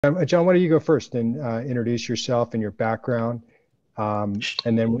John, why don't you go first and introduce yourself and your background, and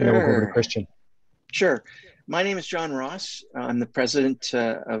then we'll go over to Sure, Christian. sure. My name is John Ross. I'm the president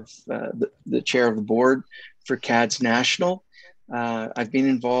of the chair of the board for CADS National. I've been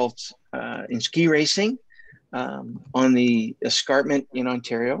involved in ski racing on the escarpment in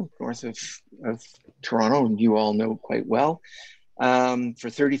Ontario, north of Toronto, and you all know quite well. For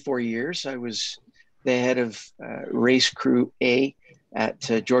 34 years, I was the head of race crew A at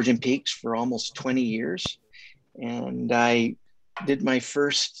Georgian Peaks for almost 20 years. And I did my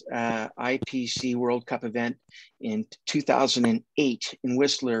first IPC World Cup event in 2008 in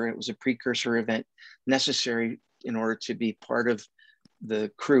Whistler. It was a precursor event necessary in order to be part of the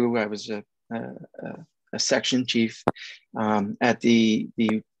crew. I was a section chief at the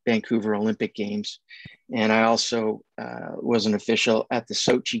Vancouver Olympic Games. And I also was an official at the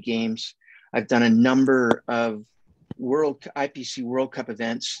Sochi Games. I've done a number of IPC World Cup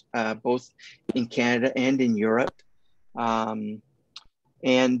events, both in Canada and in Europe. And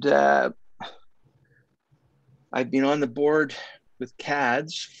I've been on the board with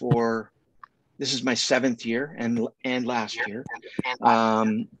CADS for, this is my 7th year and last year.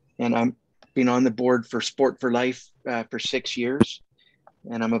 And I'm been on the board for Sport for Life for 6 years.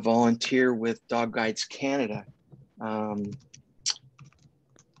 And I'm a volunteer with Dog Guides Canada. I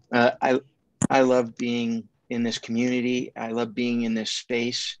love being in this community. I love being in this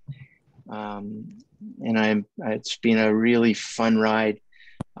space. And it's been a really fun ride.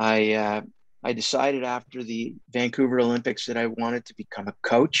 I decided after the Vancouver Olympics that I wanted to become a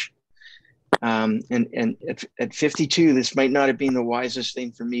coach. And at 52, this might not have been the wisest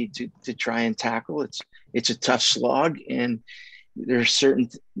thing for me to try and tackle. It's a tough slog, and there's certain,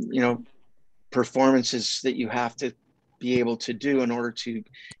 performances that you have to be able to do in order to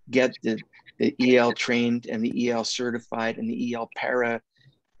get the EL trained and the EL certified and the EL para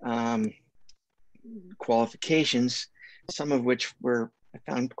qualifications, some of which I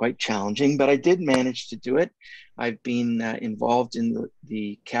found quite challenging, but I did manage to do it. I've been involved in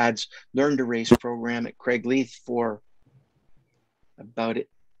the CADS Learn to Race program at Craigleith for about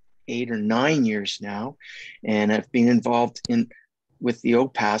 8 or 9 years now, and I've been involved with the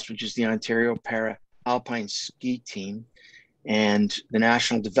OPAS, which is the Ontario Para Alpine Ski Team, and the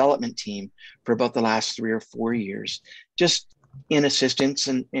National Development Team for about the last 3 or 4 years, just in assistance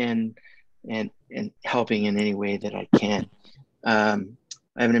and helping in any way that I can.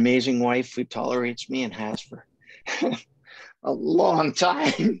 I have an amazing wife who tolerates me and has for a long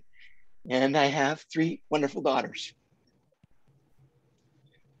time. And I have 3 wonderful daughters.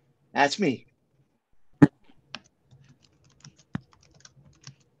 That's me.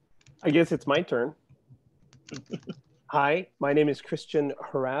 I guess it's my turn. Hi, my name is Christian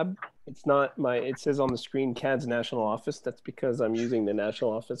Harab. It says on the screen CADS National Office. That's because I'm using the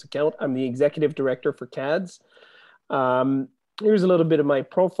National Office account. I'm the Executive Director for CADS. Here's a little bit of my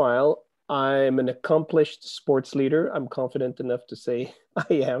profile. I'm an accomplished sports leader. I'm confident enough to say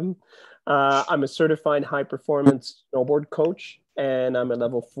I am. I'm a certified high performance snowboard coach, and I'm a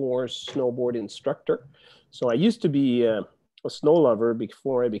level 4 snowboard instructor. So I used to be a snow lover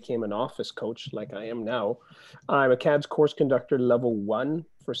before I became an office coach like I am now. I'm a CADS course conductor level 1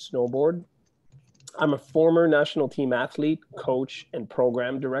 for snowboard. I'm a former national team athlete, coach, and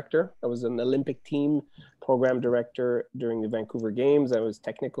program director. I was an Olympic team program director during the Vancouver Games. I was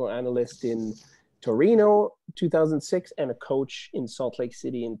technical analyst in Torino 2006 and a coach in Salt Lake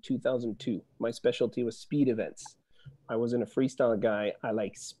City in 2002. My specialty was speed events. I wasn't a freestyle guy. I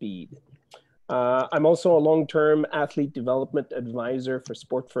like speed. I'm also a long-term athlete development advisor for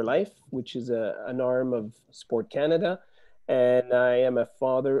Sport for Life, which is an arm of Sport Canada. And I am a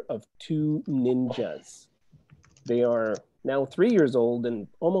father of 2 ninjas. They are now 3 years old and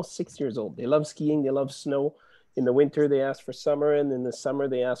almost 6 years old. They love skiing. They love snow. In the winter, they ask for summer, and in the summer,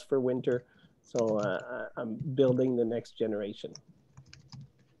 they ask for winter. So I'm building the next generation.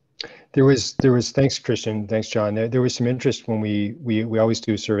 There was thanks, Christian. Thanks, John. There was some interest when we always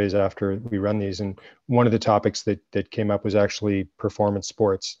do surveys after we run these, and one of the topics that came up was actually performance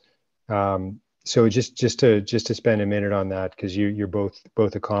sports. So just to spend a minute on that, because you're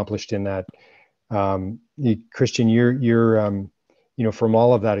both accomplished in that. Christian, you're from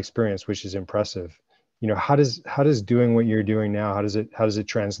all of that experience, which is impressive. How does doing what you're doing now, how does it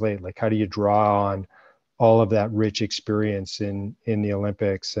translate? Like, how do you draw on all of that rich experience in the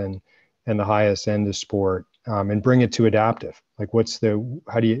Olympics and the highest end of sport, and bring it to adaptive? Like,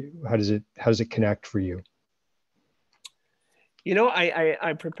 how does it connect for you?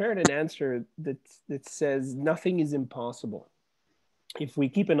 I prepared an answer that says nothing is impossible. If we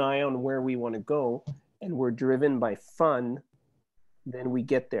keep an eye on where we want to go and we're driven by fun, then we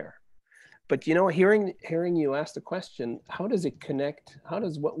get there. But you know, hearing you ask the question, how does it connect? How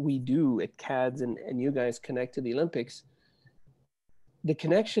does what we do at CADS and you guys connect to the Olympics? The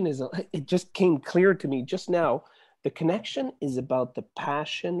connection is, it just came clear to me just now. The connection is about the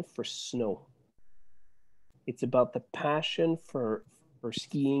passion for snow. It's about the passion for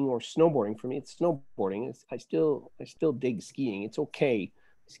skiing or snowboarding. For me, it's snowboarding. I still dig skiing. It's okay.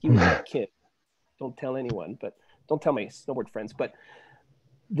 I ski with my kid. Don't tell anyone, but don't tell my snowboard friends. But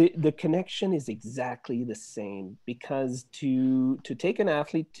the connection is exactly the same, because to take an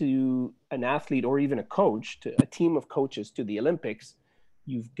athlete or even a coach, to a team of coaches to the Olympics,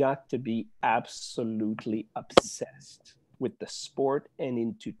 you've got to be absolutely obsessed with the sport and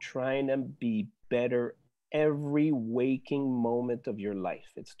into trying to be better every waking moment of your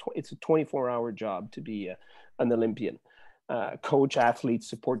life. It's a 24-hour job to be an Olympian. Coach, athletes,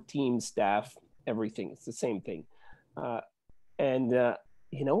 support teams, staff, everything. It's the same thing. And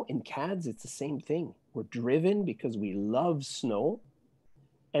you know, in CADS, it's the same thing. We're driven because we love snow,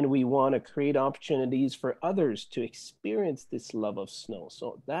 and we want to create opportunities for others to experience this love of snow.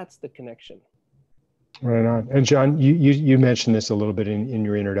 So that's the connection. Right on. And John, you mentioned this a little bit in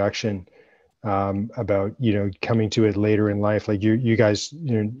your introduction, about, you know, coming to it later in life. Like you guys,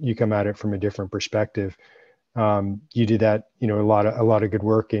 you know, you come at it from a different perspective. You did that, you know, a lot of good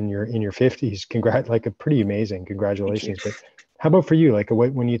work in your 50s. Like a pretty amazing. Congratulations. But how about for you? Like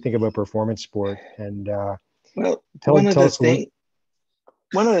when you think about performance sport and well, tell us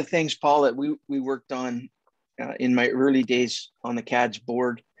one of the things, Paul, that we worked on in my early days on the CADS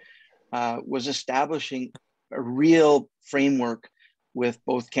board was establishing a real framework with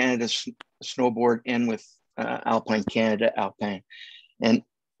both Canada Snowboard and with Alpine Canada Alpine. And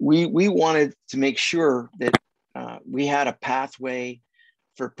we wanted to make sure that we had a pathway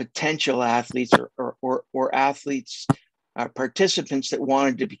for potential athletes or athletes, participants that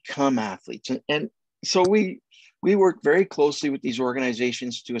wanted to become athletes. And so we worked very closely with these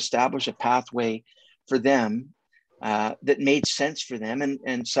organizations to establish a pathway for them that made sense for them.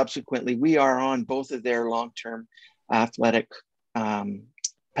 And subsequently, we are on both of their long-term athletic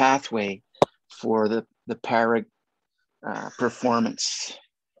pathway for the para performance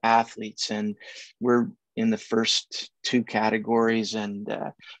athletes. And we're in the first two categories. And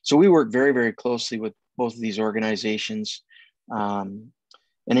so we work very, very closely with both of these organizations. And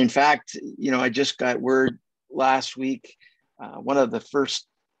in fact, you know, I just got word last week, one of the first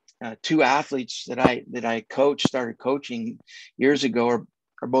two athletes that I started coaching years ago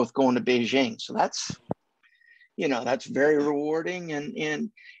are both going to Beijing. So that's, you know, that's very rewarding,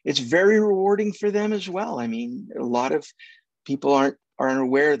 and it's very rewarding for them as well. I mean, a lot of people aren't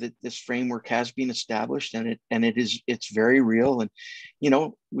aware that this framework has been established, and it's very real. And, you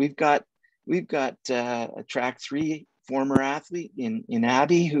know, we've got a track 3 former athlete in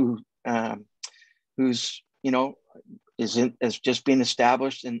Abby who's, you know, has just been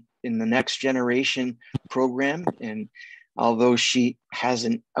established in the next generation program. And although she has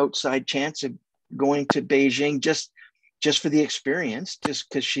an outside chance of going to Beijing just for the experience, just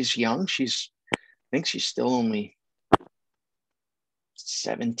because she's young, I think she's still only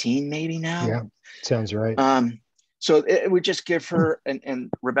 17 maybe now. Yeah, sounds right. So it would just give her and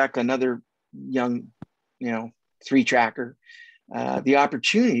Rebecca, another young, you know, 3-tracker, the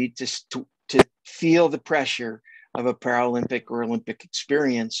opportunity to feel the pressure of a Paralympic or Olympic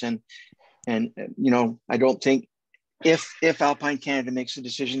experience. And you know, I don't think if Alpine Canada makes a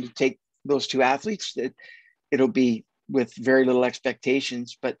decision to take those two athletes, that it'll be with very little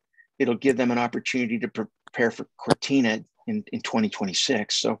expectations, but it'll give them an opportunity to prepare for Cortina in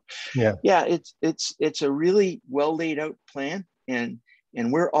 2026. So yeah, it's a really well laid out plan, and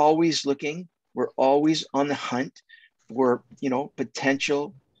we're always always on the hunt for, you know,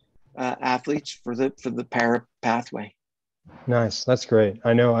 potential athletes for the para pathway. Nice. That's great.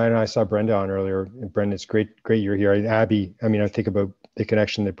 I know. I saw Brenda on earlier. Brenda, it's great you're here. Abby, I mean, I think about the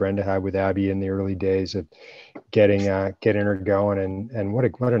connection that Brenda had with Abby in the early days of getting her going, and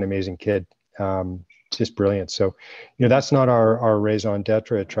what an amazing kid. Just brilliant. So, you know, that's not our raison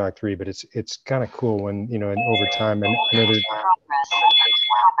d'etre at track 3, but it's kind of cool when, you know, and over time, and I know there's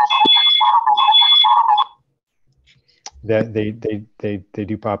that they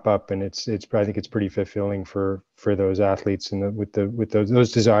do pop up, and I think it's pretty fulfilling for those athletes and with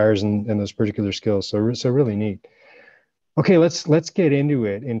those desires and those particular skills. So really neat. Okay, let's get into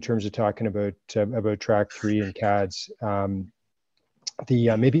it in terms of talking about track 3 and CADS.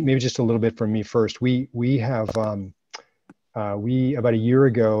 Maybe just a little bit from me first. We have about a year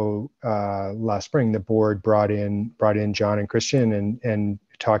ago, last spring, the board brought in John and Christian and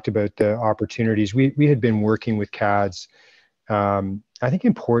talked about the opportunities. We had been working with CADS I think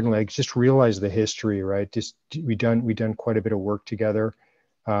importantly, like just realize the history, right? Just we done quite a bit of work together.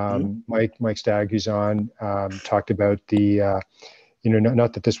 Mike Stagg, who's on, talked about the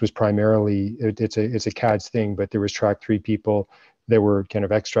not that this was primarily it's a CADS thing, but there was track 3 people. There were kind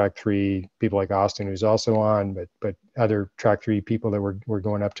of ex-track 3 people like Austin, who's also on, but other track 3 people that were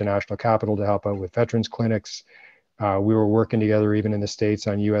going up to national capital to help out with veterans clinics. We were working together even in the States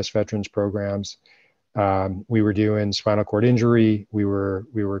on U.S. veterans programs. We were doing spinal cord injury. We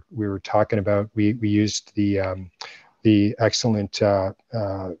were talking about we used the excellent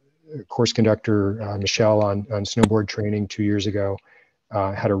course conductor Michelle on snowboard training 2 years ago.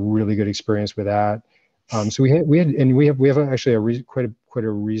 Had a really good experience with that. So we have actually quite a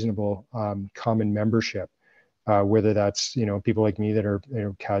reasonable common membership, whether that's people like me that are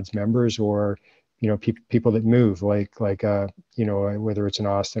CADS members, or people that move like whether it's an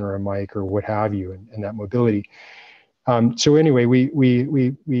Austin or a Mike or what have you, and that mobility. So anyway,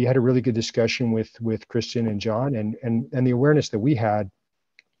 we had a really good discussion with Christian and John, and the awareness that we had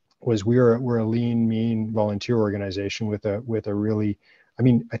was we're a lean, mean volunteer organization with a really,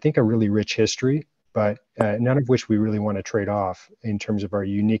 I think a really rich history, but none of which we really want to trade off in terms of our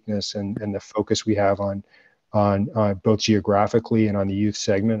uniqueness and the focus we have on both geographically and on the youth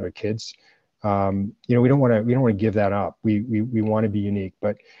segment or kids. We don't want to give that up. We want to be unique.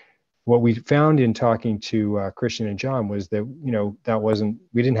 But what we found in talking to Christian and John was that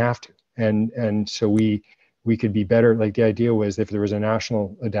we didn't have to, and so we could be better. Like the idea was, if there was a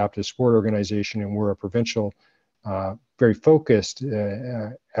national adaptive sport organization and we're a provincial, very focused,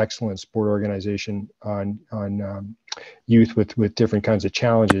 excellent sport organization on youth with different kinds of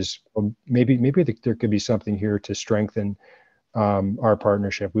challenges, well, maybe there could be something here to strengthen our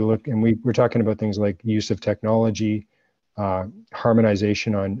partnership. We're talking about things like use of technology,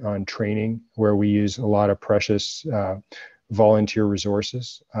 harmonization on training, where we use a lot of precious volunteer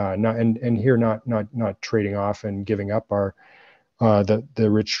resources, not trading off and giving up our the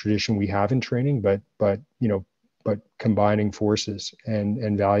rich tradition we have in training, but combining forces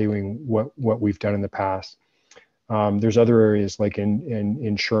and valuing what we've done in the past. There's other areas like in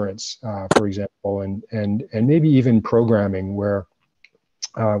insurance, for example, and maybe even programming, where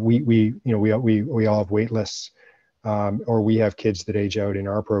we all have wait lists, or we have kids that age out in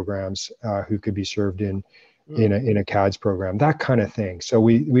our programs who could be served in a CADS program, that kind of thing. So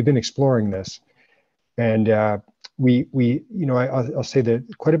we've been exploring this, and I'll say that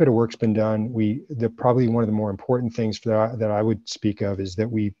quite a bit of work's been done. Probably one of the more important things that I would speak of is that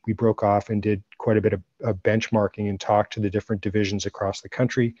we broke off and did quite a bit of benchmarking and talked to the different divisions across the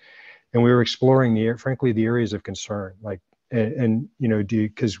country, and we were exploring the areas of concern,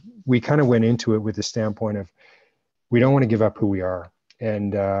 because we kind of went into it with the standpoint of, we don't want to give up who we are.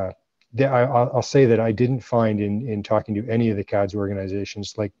 And I'll say that I didn't find in talking to any of the CADS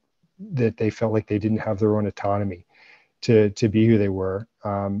organizations like that they felt like they didn't have their own autonomy to be who they were,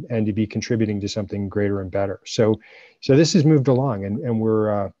 and to be contributing to something greater and better. So this has moved along, and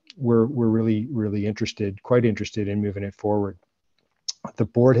we're really quite interested in moving it forward. The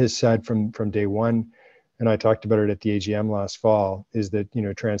board has said from day one, and I talked about it at the AGM last fall, is that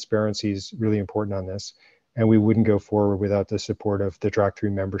transparency is really important on this, and we wouldn't go forward without the support of the Track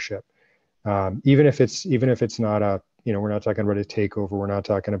 3 membership. Even if it's not we're not talking about a takeover, we're not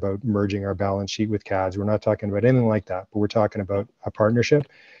talking about merging our balance sheet with CADS, we're not talking about anything like that, but we're talking about a partnership.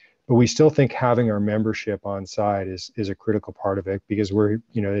 But we still think having our membership on side is a critical part of it, because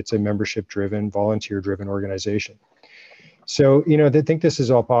it's a membership driven, volunteer driven organization. So, they think this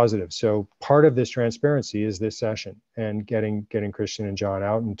is all positive. So part of this transparency is this session, and getting Christian and John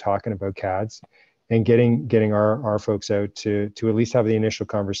out and talking about CADS, and getting our folks out to at least have the initial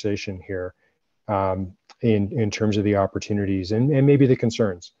conversation here, in terms of the opportunities and maybe the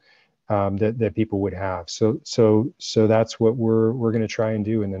concerns that people would have. So that's what we're going to try and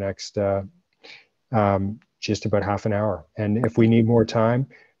do in the next just about half an hour. And if we need more time,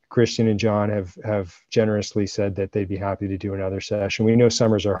 Christian and John have generously said that they'd be happy to do another session. We know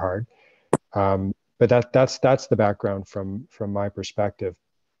summers are hard, but that's the background from my perspective.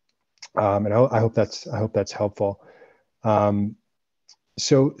 And I hope that's helpful.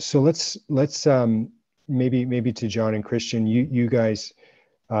 So let's maybe to John and Christian, you guys,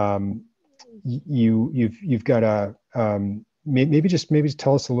 you've got maybe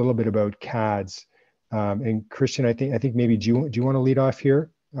tell us a little bit about CADS, and Christian, I think maybe do you want to lead off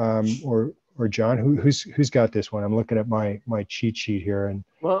here, or John, who's got this one? I'm looking at my cheat sheet here, and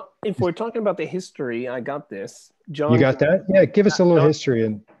well, if we're talking about the history, I got this. John, you got that? Yeah, give us a little history.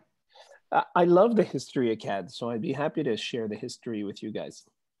 And I love the history of CADS, so I'd be happy to share the history with you guys.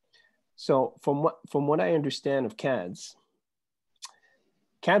 So from what I understand of CADS,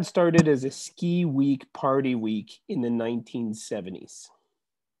 CAD started as a ski week, party week in the 1970s.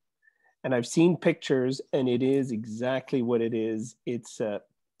 And I've seen pictures, and it is exactly what it is. It's a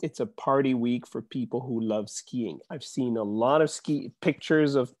party week for people who love skiing. I've seen a lot of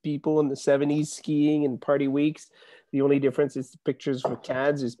pictures of people in the 70s skiing and party weeks. The only difference is the pictures for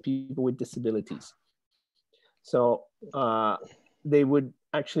CADs is people with disabilities. So they would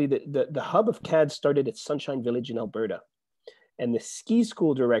actually, the hub of CAD started at Sunshine Village in Alberta. And the ski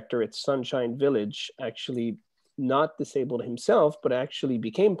school director at Sunshine Village, actually not disabled himself, but actually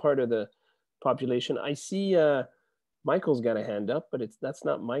became part of the population. I see Michael's got a hand up, but that's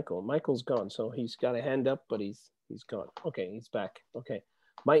not Michael. Michael's gone. So he's got a hand up, but he's gone. Okay, he's back. Okay.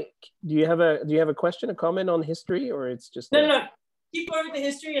 Mike, do you have a question, a comment on history, or it's just no. Keep going with the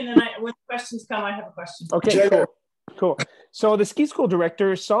history, and then when questions come, I have a question. Okay, cool. So the ski school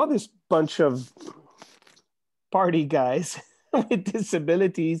director saw this bunch of party guys with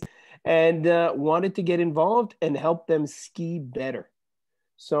disabilities and wanted to get involved and help them ski better.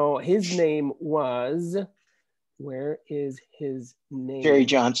 So his name was, where is his name? Jerry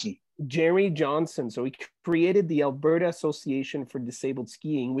Johnson. Jerry Johnson. So he created the Alberta Association for Disabled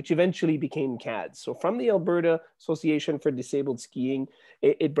Skiing, which eventually became CAD. So from the Alberta Association for Disabled Skiing,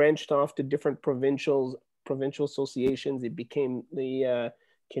 it branched off to different provincial associations. It became the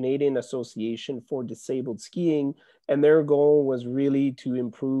Canadian Association for Disabled Skiing, and their goal was really to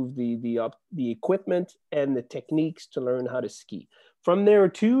improve the equipment and the techniques to learn how to ski. From there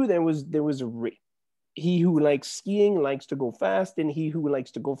too, there was he who likes skiing likes to go fast, and he who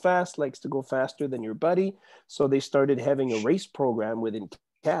likes to go fast likes to go faster than your buddy. So they started having a race program within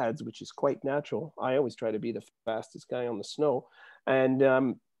CADs, which is quite natural. I always try to be the fastest guy on the snow, and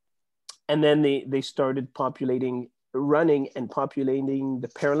then they started running and populating the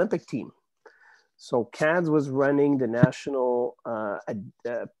Paralympic team. So CADS was running the national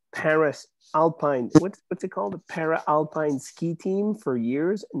Alpine, what's it called? The Para-Alpine ski team for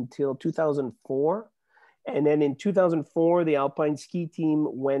years until 2004. And then in 2004, the Alpine ski team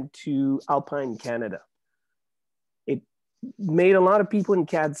went to Alpine Canada. It made a lot of people in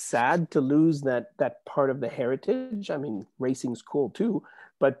CAD sad to lose that part of the heritage. I mean, racing's cool too,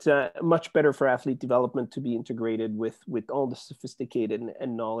 but much better for athlete development to be integrated with all the sophisticated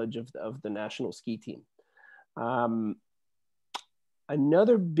and knowledge of the national ski team.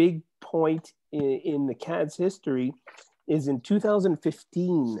 Another big point in the CAD's history is in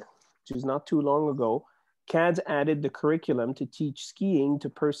 2015, which is not too long ago, CADS added the curriculum to teach skiing to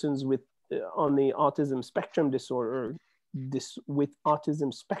persons with on the autism spectrum disorder, with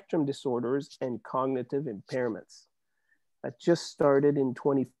autism spectrum disorders and cognitive impairments. That just started in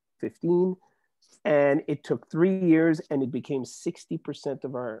 2015, and it took 3 years, and it became 60%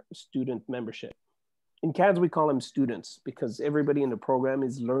 of our student membership. In CADS, we call them students because everybody in the program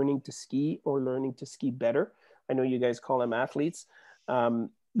is learning to ski or learning to ski better. I know you guys call them athletes,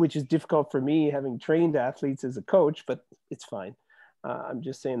 which is difficult for me having trained athletes as a coach, but it's fine. I'm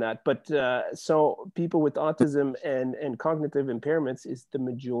just saying that. But so people with autism and cognitive impairments is the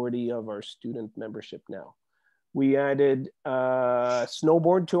majority of our student membership now. We added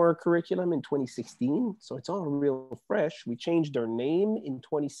snowboard to our curriculum in 2016. So it's all real fresh. We changed our name in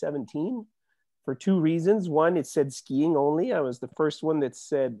 2017 for 2 reasons. One, it said skiing only. I was the first one that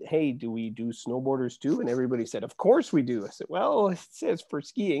said, hey, do we do snowboarders too? And everybody said, of course we do. I said, well, it says for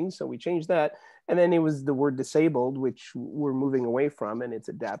skiing. So we changed that. And then it was the word disabled, which we're moving away from, and it's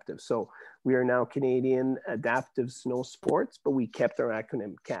adaptive. So we are now Canadian Adaptive Snow Sports, but we kept our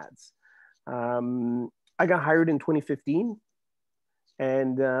acronym CADS. I got hired in 2015,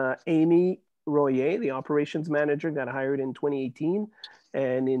 and Amy Royer, the operations manager, got hired in 2018.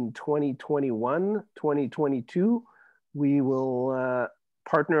 And in 2021, 2022, we will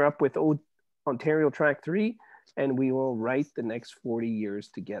partner up with Ontario Track 3, and we will write the next 40 years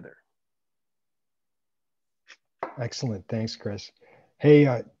together. Excellent. Thanks, Chris.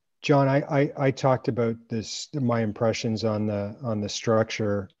 Hey, John, I talked about my impressions on the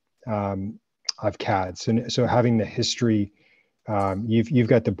structure of CADS. And so having the history, you've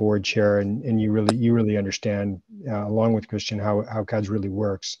got the board chair, and you really understand, along with Christian, how CADS really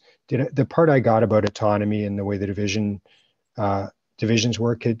works. The part I got about autonomy and the way the divisions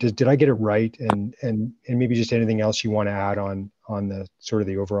work, did I get it right? And maybe just anything else you want to add on the sort of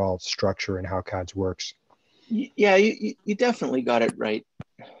the overall structure and how CADS works? Yeah, you definitely got it right,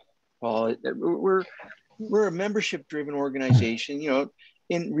 Paul. We're a membership-driven organization. You know,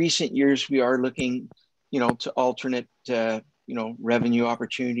 in recent years, we are looking, to alternate revenue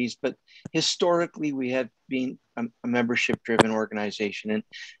opportunities, but historically we have been a membership-driven organization,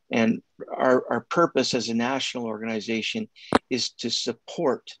 and our purpose as a national organization is to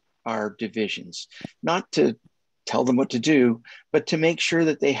support our divisions, not to tell them what to do, but to make sure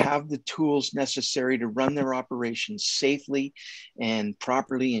that they have the tools necessary to run their operations safely and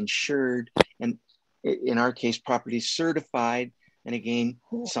properly insured, and in our case, properly certified. And again,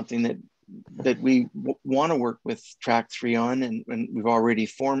 something that we want to work with Track 3 on, and we've already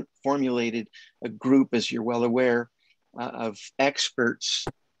formulated a group, as you're well aware, of experts.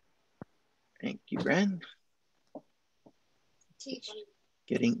 Thank you, Bren.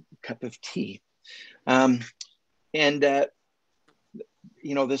 Getting a cup of tea. This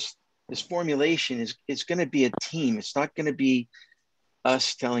formulation is going to be a team. It's not going to be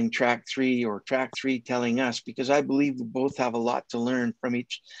us telling Track 3 or Track 3 telling us, because I believe we both have a lot to learn from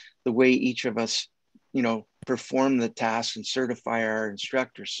the way each of us, perform the task and certify our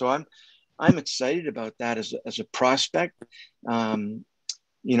instructors. So I'm excited about that as a prospect.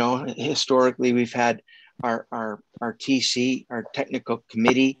 Historically we've had our TC, our technical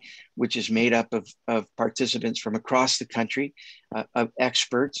committee, which is made up of participants from across the country, of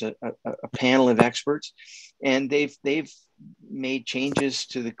experts, a panel of experts, and they've made changes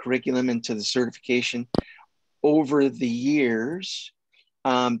to the curriculum and to the certification over the years,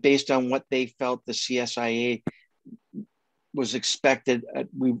 based on what they felt the CSIA was expected.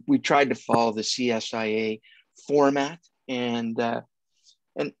 We tried to follow the CSIA format, and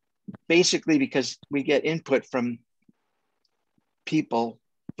basically because we get input from people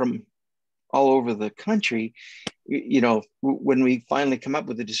from all over the country, when we finally come up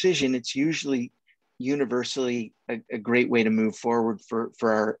with a decision, it's usually universally a great way to move forward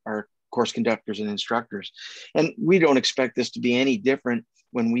for our course conductors and instructors. And we don't expect this to be any different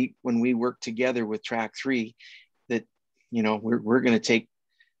when we work together with Track 3, that, we're going to take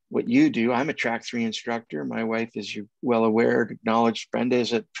what you do. I'm a Track 3 instructor. My wife, as you're well aware, acknowledged, Brenda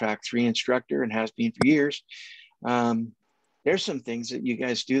is a Track 3 instructor and has been for years. There's some things that you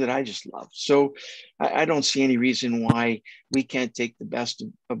guys do that I just love. So I don't see any reason why we can't take the best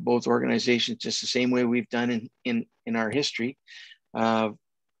of both organizations, just the same way we've done in our history,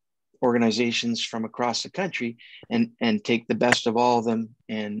 organizations from across the country, and take the best of all of them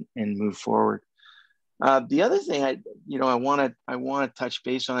and move forward. The other thing I want to touch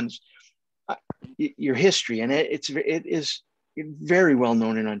base on is your history, and it is very well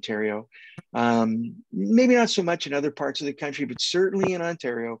known in Ontario. Maybe not so much in other parts of the country, but certainly in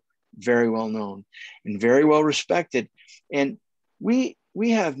Ontario, very well known and very well respected. And we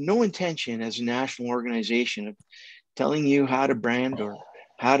have no intention as a national organization of telling you how to brand or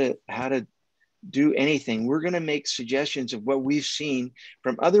how to do anything. We're going to make suggestions of what we've seen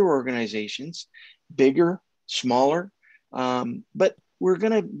from other organizations, bigger, smaller, but we're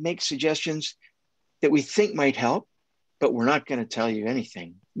going to make suggestions that we think might help, but we're not going to tell you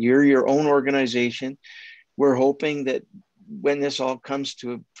anything. You're your own organization. We're hoping that when this all comes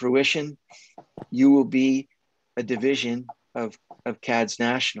to fruition, you will be a division of CADS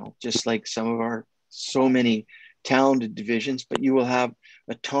National, just like some of our so many talented divisions, but you will have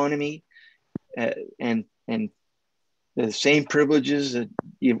autonomy and the same privileges that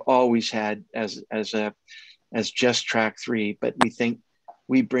you've always had as just Track 3. But we think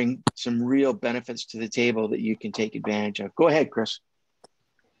we bring some real benefits to the table that you can take advantage of. Go ahead, Chris.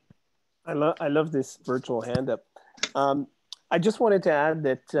 I love this virtual hand up. I just wanted to add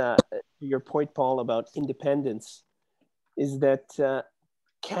that your point, Paul, about independence is that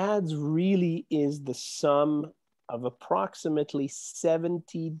CADS really is the sum of approximately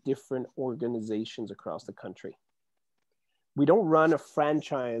 70 different organizations across the country. We don't run a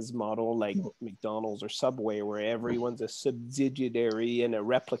franchise model like McDonald's or Subway, where everyone's a subsidiary and a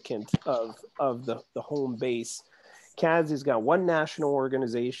replicant of the home base. CADS has got one national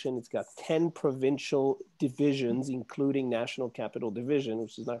organization. It's got 10 provincial divisions, including National Capital Division,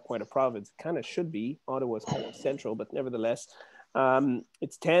 which is not quite a province. It kind of should be. Ottawa's kind of central, but nevertheless,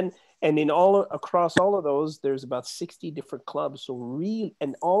 it's 10. And across all of those, there's about 60 different clubs.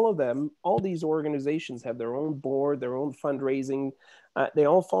 And all these organizations have their own board, their own fundraising. They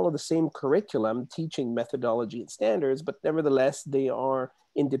all follow the same curriculum, teaching methodology and standards, but nevertheless, they are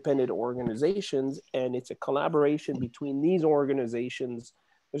independent organizations, and it's a collaboration between these organizations.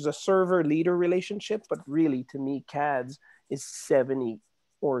 There's a server-leader relationship, but really, to me, CADS is 70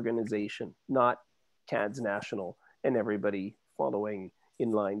 organization, not CADS National, and everybody following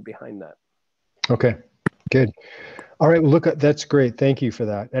in line behind that. Okay, good. All right, well, look, that's great. Thank you for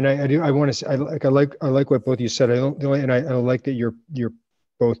that. And I want to say, I like what both of you said. I like that you're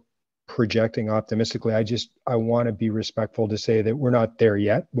both projecting optimistically. I want to be respectful to say that we're not there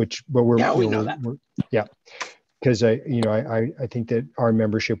yet, but we're, Yeah, we know that. Yeah. Because I think that our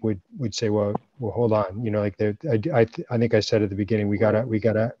membership would say, well, hold on, like I think I said at the beginning, we gotta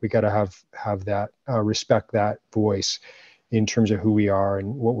have that respect that voice in terms of who we are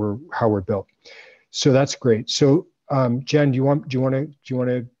and how we're built. So that's great. So Jen, do you want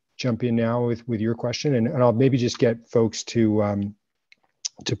to jump in now with your question, and I'll maybe just get folks to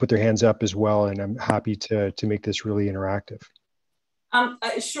put their hands up as well, and I'm happy to make this really interactive.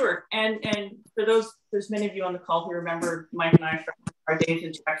 Sure. And for there's many of you on the call who remember Mike and I from our days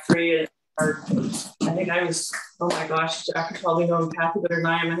in track 3. I think I was, oh my gosh, Jack can probably know Kathy better than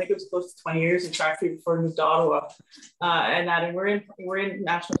I am. I think it was close to 20 years in track 3 before we moved to Ottawa. And we're in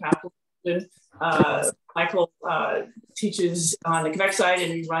National Capital Division. Michael teaches on the Quebec side,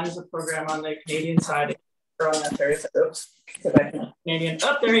 and he runs a program on the Canadian side. Or on the Ontario side. Oops. Quebec, Canadian.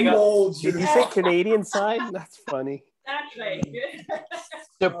 Oh, there you go. Did you say Canadian side? That's funny. That's right.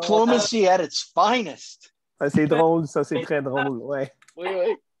 Diplomacy at its finest. Ça c'est drôle, ça c'est très drôle, ouais.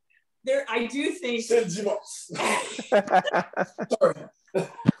 Oui. I do think.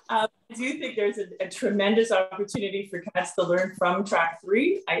 I do think there's a tremendous opportunity for CADS to learn from track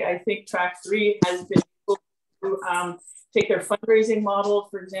 3. I think track 3 has been able to take their fundraising model,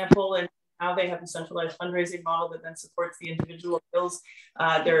 for example, and how they have a centralized fundraising model that then supports the individual hills,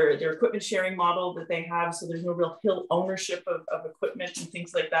 their equipment sharing model that they have, so there's no real hill ownership of equipment and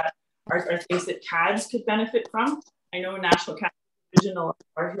things like that are things that CADS could benefit from. I know National Capital Division, a lot of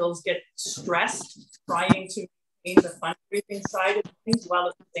our hills get stressed trying to maintain the fundraising side of things while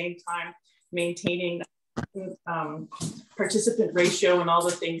at the same time maintaining participant ratio and all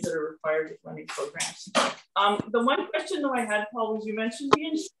the things that are required with running programs. The one question though I had, Paul, was you mentioned the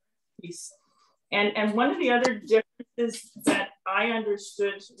insurance piece. And one of the other differences that I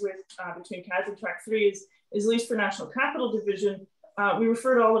understood with between CADS and track 3 is at least for National Capital Division, we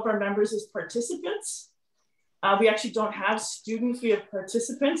refer to all of our members as participants. We actually don't have students, we have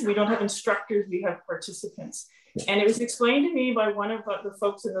participants. We don't have instructors, we have participants. And it was explained to me by one of the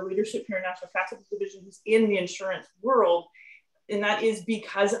folks in the leadership here in National Capital Division who's in the insurance world, and that is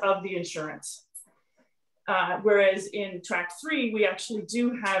because of the insurance. Whereas in track 3, we actually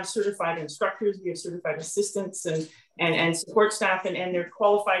do have certified instructors, we have certified assistants and support staff, and they're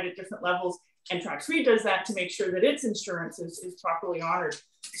qualified at different levels. And track 3 does that to make sure that its insurance is properly honored.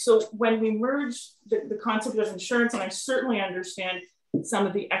 So when we merge the concept of insurance, and I certainly understand some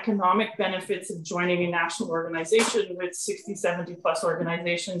of the economic benefits of joining a national organization with 60, 70 plus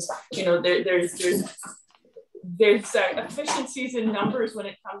organizations, there's efficiencies in numbers when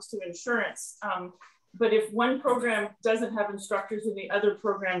it comes to insurance. But if one program doesn't have instructors and the other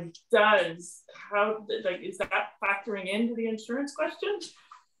program does, how, is that factoring into the insurance question?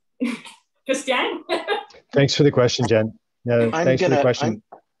 Christian? Thanks for the question, Jen. Yeah, thanks for the question.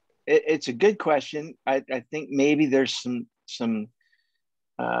 It's a good question. I think maybe there's some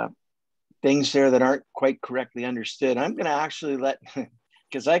things there that aren't quite correctly understood. I'm going to actually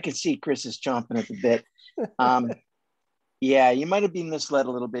because I can see Chris is chomping at the bit. Yeah, you might have been misled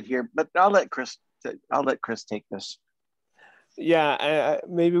a little bit here, but I'll let Chris take this. Yeah,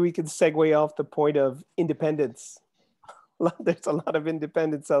 maybe we could segue off the point of independence. There's a lot of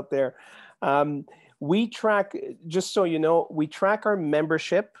independence out there. We track, just so you know, we track our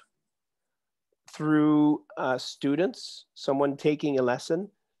membership through students, someone taking a lesson,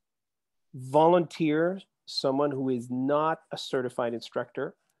 volunteer, someone who is not a certified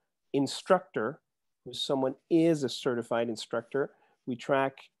instructor, who someone is a certified instructor. We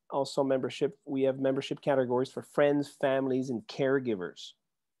track also membership. We have membership categories for friends, families, and caregivers.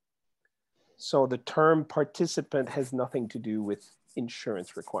 So the term participant has nothing to do with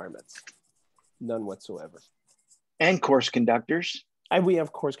insurance requirements, none whatsoever. And course conductors. And we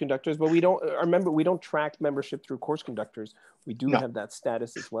have course conductors, but we don't track membership through course conductors. We do have that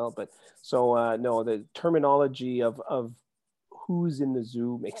status as well. But so no, the terminology of who's in the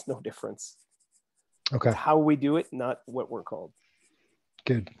zoo makes no difference. Okay. It's how we do it, not what we're called.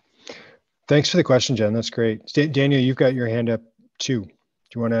 Good. Thanks for the question, Jen. That's great. Daniel, you've got your hand up too. Do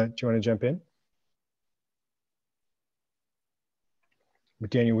you want to jump in?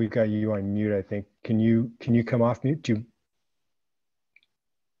 Daniel, we've got you on mute, I think. Can you come off mute?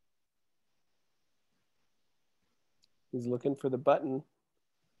 He's looking for the button.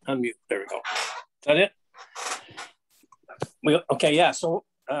 Unmute. There we go. Is that it? Okay, yeah. So,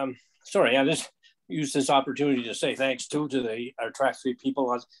 sorry, I just use this opportunity to say thanks to our track 3 people.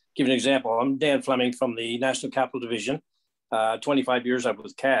 I'll give you an example. I'm Dan Fleming from the National Capital Division. 25 years I was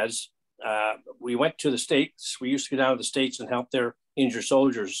with CADS. We went to the States. We used to go down to the States and help their injured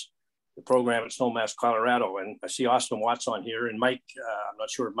soldiers. the program at Snowmass, Colorado. And I see Austin Watts on here, and Mike, I'm not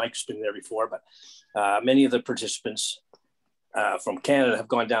sure if Mike's been there before, but many of the participants from Canada have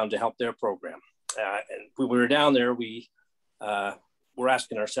gone down to help their program. And when we were down there, we were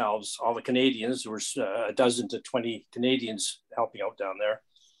asking ourselves, all the Canadians, there was a dozen to 20 Canadians helping out down there.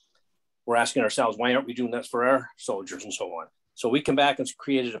 We're asking ourselves, why aren't we doing this for our soldiers and so on? So we come back and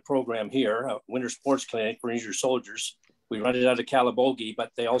created a program here, a winter sports clinic for injured soldiers. We run it out of Calabogie,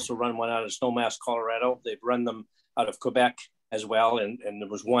 but they also run one out of Snowmass, Colorado. They've run them out of Quebec as well. And there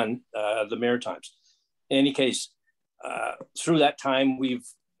was one, the Maritimes. In any case, through that time, we've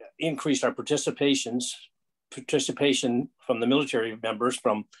increased our participation from the military members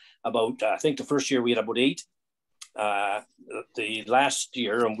from about, I think the first year we had about 8. The last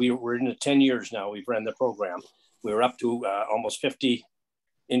year, and we're in the 10 years now, we've run the program. We were up to almost 50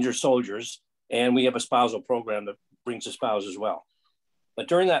 injured soldiers, and we have a spousal program that brings a spouse as well. But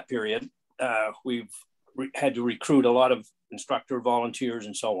during that period, we've had to recruit a lot of instructor volunteers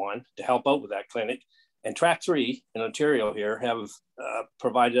and so on to help out with that clinic. And Track 3 in Ontario here have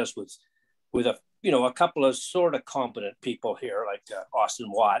provided us with a couple of sort of competent people here, like Austin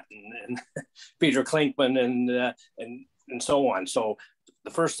Watt and Peter Klinkman and so on. So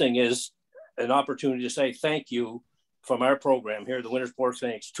the first thing is an opportunity to say thank you from our program here, the Winter Sports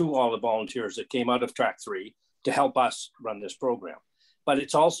Clinics, to all the volunteers that came out of Track 3 to help us run this program. But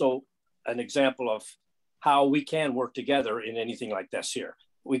it's also an example of how we can work together in anything like this here.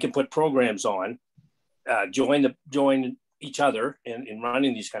 We can put programs on, join each other in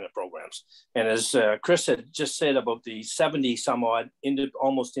running these kind of programs. And as Chris had just said about the 70 some odd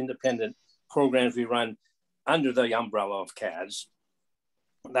almost independent programs we run under the umbrella of CADS,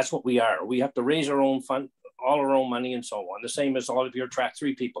 that's what we are. We have to raise our own fund, all our own money and so on. The same as all of your Track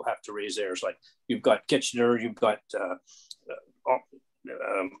 3 people have to raise theirs. Like you've got Kitchener, you've got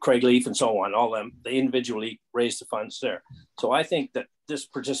Craig Leaf and so on, all them, they individually raise the funds there. So I think that this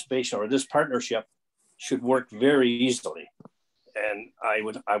participation or this partnership should work very easily. And I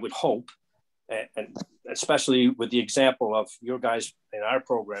would hope, and especially with the example of your guys in our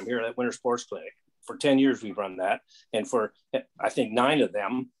program here at Winter Sports Clinic, for 10 years we've run that. And for, I think 9 of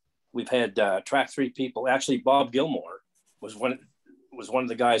them, we've had Track 3 people. Actually, Bob Gilmore was one of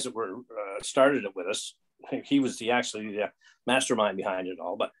the guys that were started it with us. He was the mastermind behind it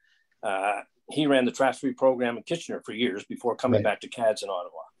all, but he ran the Track 3 program in Kitchener for years before coming back to CADS in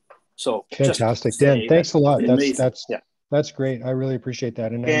Ottawa. So fantastic, Dan. Thanks a lot. That's great. I really appreciate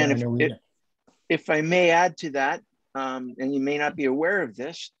that. And Dan, if I may add to that, and you may not be aware of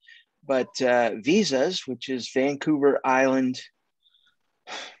this, but Visas, which is Vancouver Island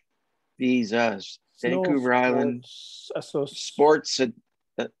Visas, Vancouver Island Sports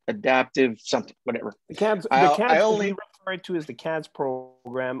Adaptive something, whatever. The CADS I only refer to as the CADS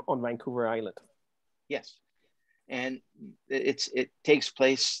program on Vancouver Island. Yes, and it takes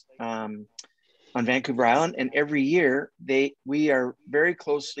place on Vancouver Island, and every year we are very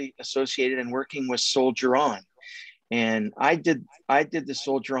closely associated and working with Soldier On. And I did the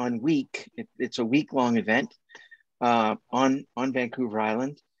Soldier On week. It's a week-long event on Vancouver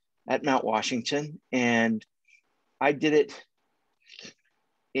Island at Mount Washington, and I did it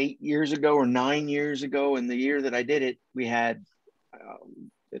 8 years ago or 9 years ago. And the year that I did it, we had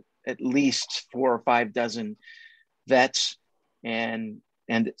at least 4 or 5 dozen vets and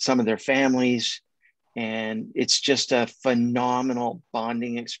some of their families. And it's just a phenomenal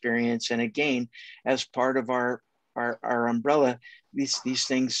bonding experience. And again, as part of our umbrella, these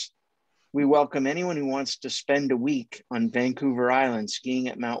things, we welcome anyone who wants to spend a week on Vancouver Island skiing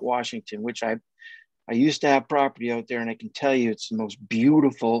at Mount Washington, which I used to have property out there, and I can tell you it's the most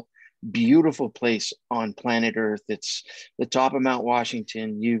beautiful place on planet Earth. It's the top of Mount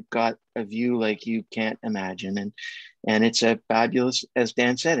Washington. You've got a view like you can't imagine. And it's a fabulous, as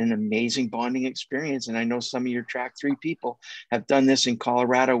Dan said, an amazing bonding experience. And I know some of your Track 3 people have done this in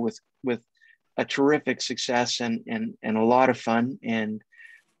Colorado with a terrific success and a lot of fun. And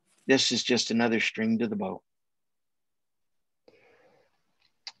this is just another string to the bow.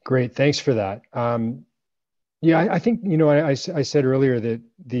 Great. Thanks for that. I think, I said earlier that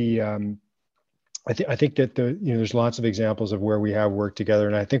I think that there's lots of examples of where we have worked together.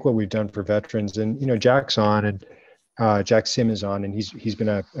 And I think what we've done for veterans, and Jack's on, and Jack Sim is on, and he's been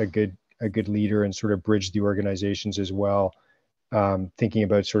a good leader and sort of bridged the organizations as well. Thinking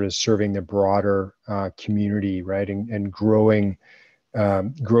about sort of serving the broader community, right, and growing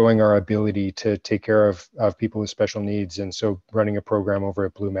our ability to take care of people with special needs, and so running a program over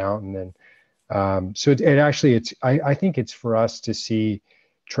at Blue Mountain, and so I think it's for us to see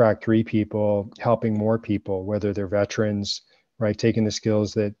Track 3 people helping more people, whether they're veterans, right? Taking the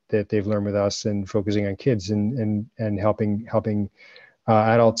skills that they've learned with us and focusing on kids and helping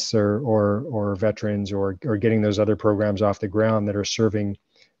adults or veterans or getting those other programs off the ground that are serving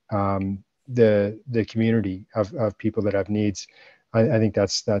the community of people that have needs. I think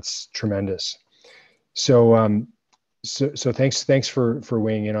that's tremendous. So so thanks for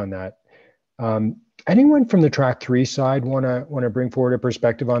weighing in on that. Anyone from the Track 3 side want to bring forward a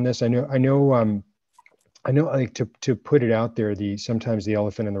perspective on this? I know like to put it out there, sometimes the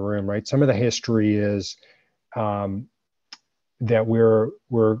elephant in the room, right? Some of the history is that we're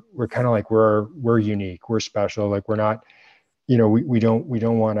kind of like we're unique, we're special, like we're not, we don't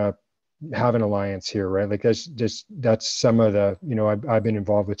want to have an alliance here, right? Like that's some of the, I've been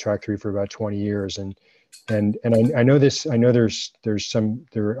involved with Track 3 for about 20 years, and I know there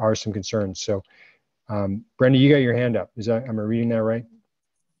are some concerns. So Brenda, you got your hand up. Am I reading that right?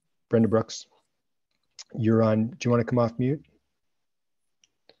 Brenda Brooks, you're on. Do you want to come off mute?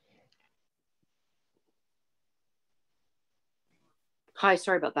 Hi,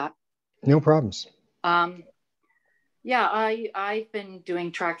 sorry about that. No problems. Yeah, I've been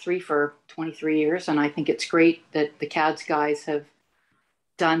doing Track 3 for 23 years, and I think it's great that the CADS guys have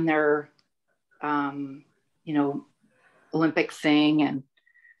done their, Olympic thing and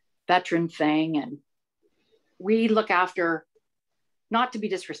veteran thing. And we look after, not to be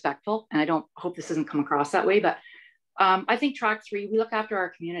disrespectful, and I don't hope this doesn't come across that way, but I think Track 3, we look after our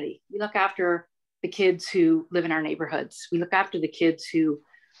community. We look after the kids who live in our neighborhoods. We look after the kids who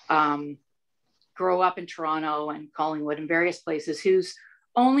grow up in Toronto and Collingwood and various places, whose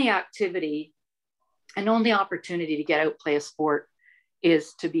only activity and only opportunity to get out, play a sport,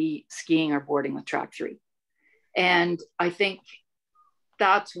 is to be skiing or boarding with Track 3. And I think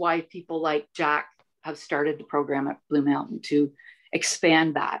that's why people like Jack have started the program at Blue Mountain, to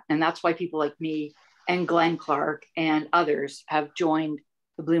expand that. And that's why people like me and Glenn Clark and others have joined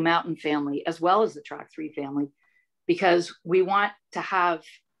the Blue Mountain family, as well as the Track 3 family, because we want to have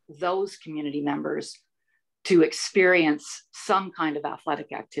those community members to experience some kind of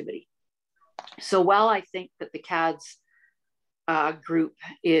athletic activity. So while I think that the CADS group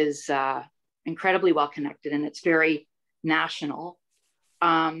is incredibly well connected and it's very national,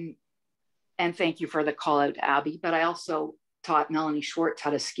 and thank you for the call out, Abby, but I also taught Melanie Schwartz how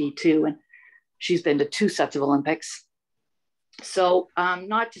to ski too, and she's been to 2 sets of Olympics. So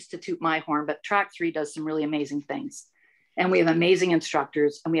not just to toot my horn, but Track 3 does some really amazing things. And we have amazing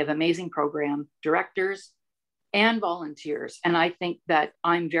instructors, and we have amazing program directors and volunteers. And I think that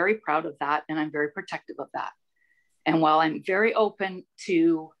I'm very proud of that, and I'm very protective of that. And while I'm very open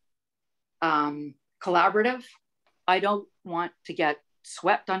to collaborative, I don't want to get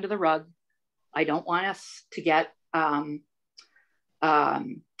swept under the rug. I don't want us to get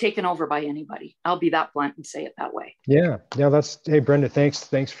taken over by anybody. I'll be that blunt and say it that way. Yeah. Hey, Brenda, thanks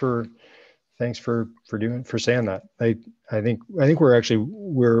for saying that. I think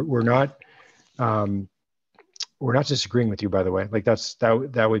we're not disagreeing with you, by the way. Like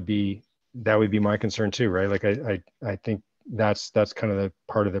that would be my concern too, right? Like I think that's kind of the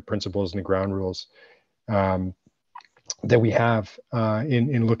part of the principles and the ground rules that we have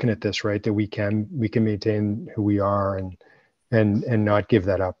in looking at this, right? That we can maintain who we are and not give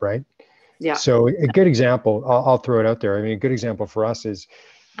that up, right? Yeah. So a good example, I'll throw it out there. I mean, a good example for us is,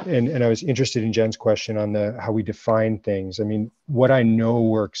 and I was interested in Jen's question on how we define things. I mean, what I know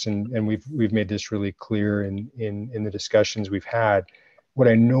works, and we've made this really clear in the discussions we've had. What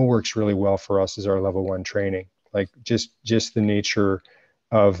I know works really well for us is our level 1 training, like just the nature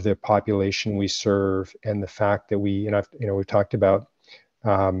of the population we serve, and the fact that we've talked about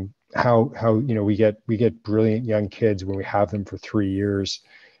how we get brilliant young kids when we have them for 3 years.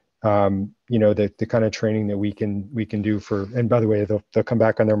 The kind of training that we can do and by the way, they'll come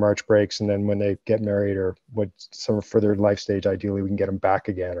back on their March breaks, and then when they get married or some further life stage, ideally we can get them back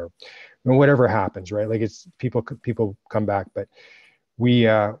again, or whatever happens, right? Like it's people come back, but we'd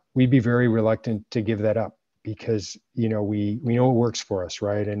be very reluctant to give that up, because we know it works for us,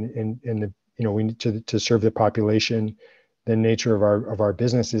 right? And we need to serve the population. The nature of our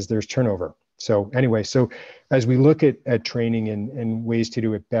business is there's turnover. So anyway, so as we look at training and ways to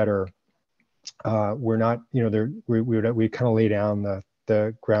do it better, we're not, we kind of lay down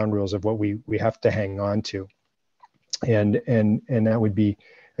the ground rules of what we have to hang on to, and that would be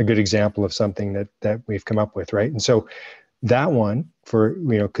a good example of something that we've come up with, right? And so that one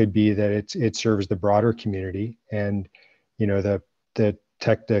could be that it serves the broader community, and the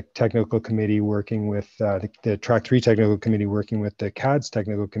technical committee working with the Track 3 technical committee working with the CADS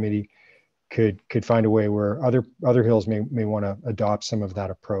technical committee could find a way where other hills may want to adopt some of that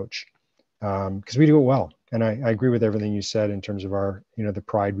approach, because we do it well, And I agree with everything you said in terms of our, the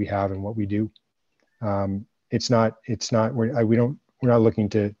pride we have in what we do. We're not looking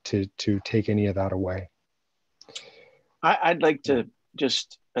to take any of that away. I'd like to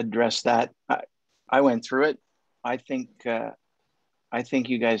just address that. I went through it. I think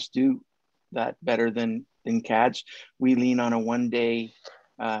you guys do that better than CADS. We lean on a one-day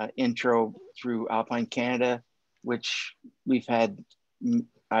intro through Alpine Canada, which we've had,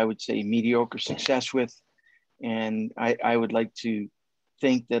 I would say, mediocre success with. And I would like to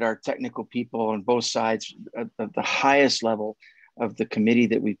think that our technical people on both sides at the highest level of the committee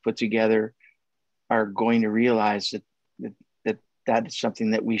that we've put together are going to realize that is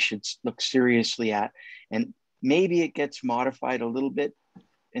something that we should look seriously at. And maybe it gets modified a little bit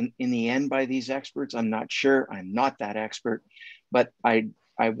in the end by these experts. I'm not sure. I'm not that expert, but I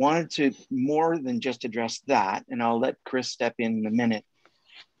wanted to more than just address that, and I'll let Chris step in a minute.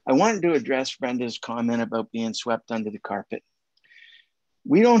 I wanted to address Brenda's comment about being swept under the carpet.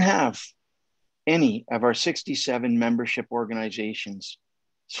 We don't have any of our 67 membership organizations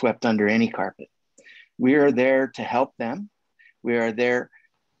swept under any carpet. We are there to help them. We are there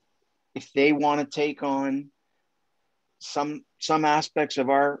if they want to take on some aspects of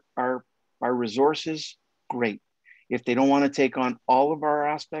our resources, great. If they don't want to take on all of our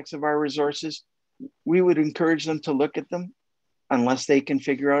aspects of our resources, we would encourage them to look at them unless they can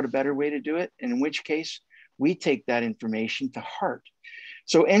figure out a better way to do it, in which case we take that information to heart.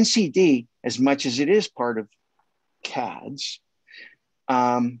 So NCD, as much as it is part of CADS,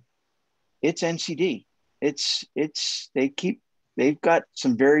 it's NCD. They've got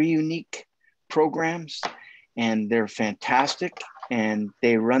some very unique programs, and they're fantastic, and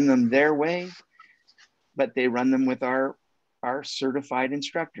they run them their way, but they run them with our certified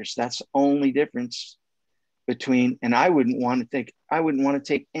instructors. That's the only difference between, and I wouldn't want to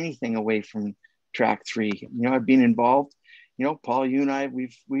take anything away from track 3. I've been involved, Paul, you and I,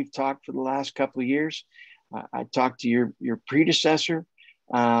 we've talked for the last couple of years. I talked to your predecessor,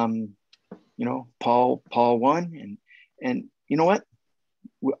 Paul 1, and you know what?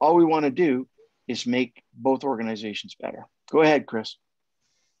 All we want to do is make both organizations better. Go ahead, Chris.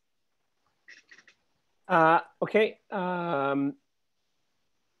 Okay.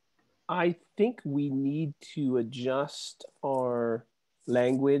 I think we need to adjust our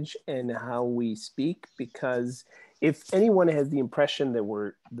language and how we speak, because if anyone has the impression that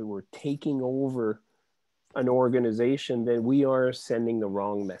we're taking over an organization, then we are sending the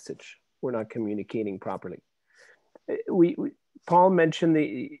wrong message. We're not communicating properly. Paul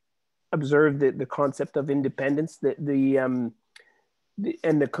mentioned observed the concept of independence, and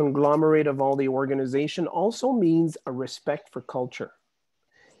the conglomerate of all the organization also means a respect for culture.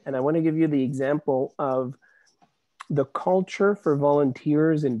 And I want to give you the example of the culture for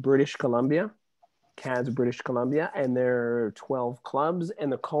volunteers in British Columbia, CADS British Columbia, and there are 12 clubs,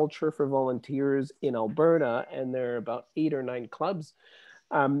 and the culture for volunteers in Alberta, and there are about 8 or 9 clubs.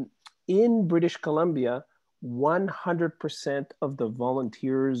 In British Columbia, 100% of the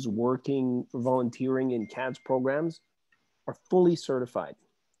volunteers volunteering in CADS programs are fully certified.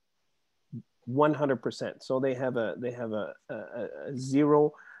 100%. So they have a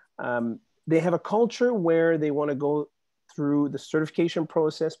zero. They have a culture where they want to go through the certification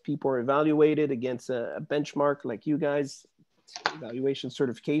process. People are evaluated against a benchmark like you guys, evaluation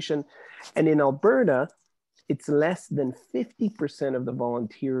certification. And in Alberta, it's less than 50% of the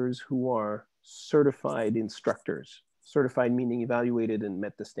volunteers who are certified instructors. Certified meaning evaluated and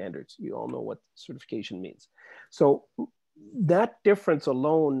met the standards. You all know what certification means. So that difference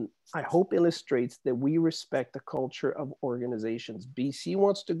alone, I hope, illustrates that we respect the culture of organizations. BC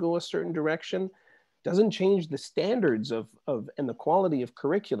wants to go a certain direction, doesn't change the standards of and the quality of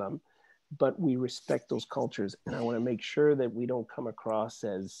curriculum, but we respect those cultures. And I want to make sure that we don't come across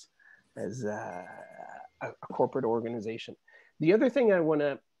as a corporate organization. The other thing I want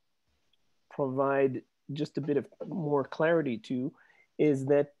to provide just a bit of more clarity to is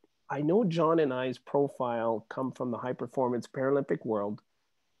that I know John and I's profile come from the high performance Paralympic world,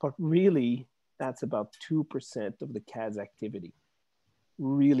 but really that's about 2% of the CADS activity,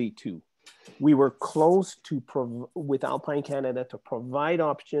 really 2. We were close to, with Alpine Canada, to provide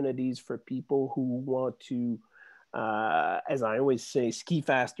opportunities for people who want to, as I always say, ski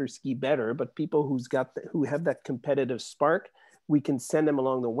faster, ski better, but people who have that competitive spark, we can send them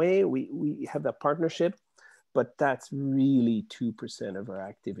along the way. We have that partnership, but that's really 2% of our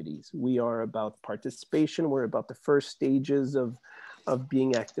activities. We are about participation. We're about the first stages of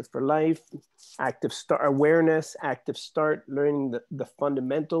being active for life, active start awareness, active start, learning the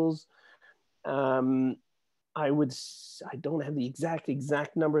fundamentals. I don't have the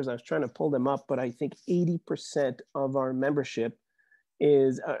exact numbers. I was trying to pull them up, but I think 80% of our membership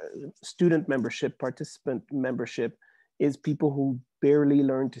is student membership, participant membership, is people who barely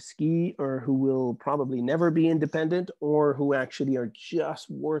learn to ski or who will probably never be independent or who actually are just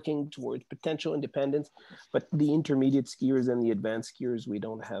working towards potential independence. But the intermediate skiers and the advanced skiers, we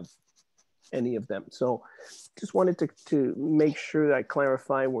don't have any of them. So just wanted to make sure that I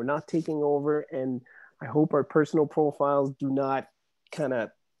clarify we're not taking over, and I hope our personal profiles do not kind of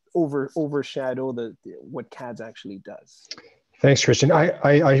overshadow what CADS actually does. Thanks, Christian.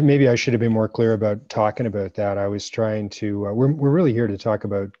 I maybe I should have been more clear about talking about that. I was trying to, we're really here to talk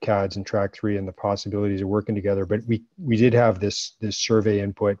about CADS and Track 3 and the possibilities of working together, but we did have this survey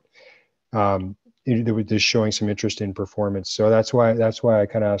input that was showing some interest in performance. So that's why I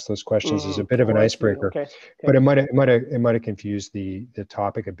kind of asked those questions as a bit of an icebreaker. Okay. But it might have confused the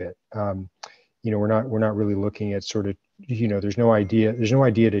topic a bit. We're not really looking at sort of, there's no idea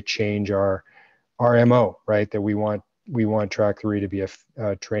to change our MO, right? That we want Track 3 to be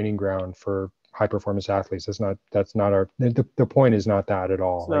a training ground for high performance athletes. That's not our, the point is not that at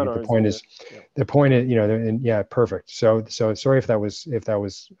all. Like, the point is, and yeah, perfect. So sorry if that was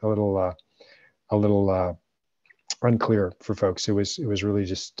a little unclear for folks. It was really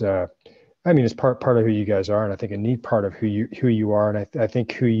just, it's part of who you guys are. And I think a neat part of who you are. And I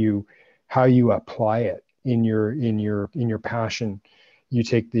think how you apply it in your passion. You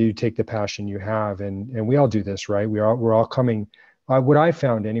take the passion you have, and we all do this, right? We're all coming. What I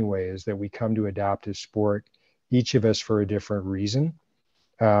found anyway is that we come to adaptive sport, each of us for a different reason,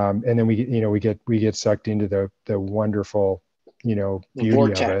 and then we get sucked into the wonderful, beauty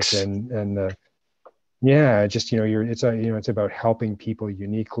vortex of it, and the just it's about helping people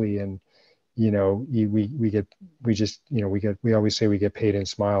uniquely, and we always say we get paid in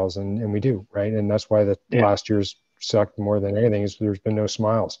smiles, and we do, right? And that's why last year's sucked more than anything, is there's been no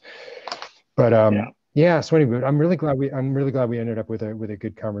smiles. But so anyway, I'm really glad we ended up with a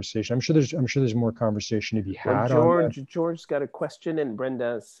good conversation. I'm sure there's more conversation to be had. Well, George's got a question, and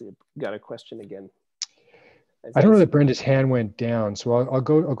Brenda's got a question again. I don't know that Brenda's hand went down, so I'll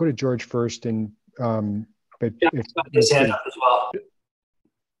go to George first, and but his hand up as well.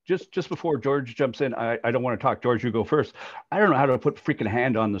 Just before George jumps in, I don't want to talk. George, you go first. I don't know how to put freaking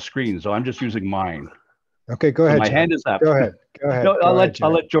hand on the screen, so I'm just using mine. Okay, go ahead. My hand is up. Go ahead. No, I'll let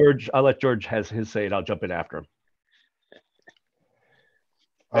George has his say, and I'll jump in after him.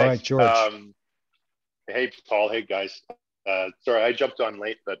 All right, George. Hey, Paul. Hey, guys. Sorry, I jumped on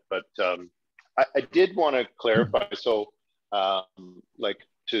late, but I did want to clarify. So, to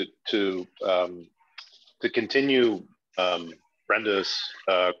continue Brenda's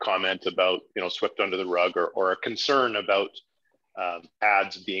comment about swept under the rug, or a concern about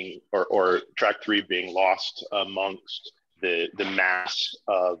ads being or Track 3 being lost amongst the mass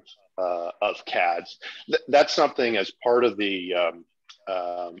of CADs. That's something as part of the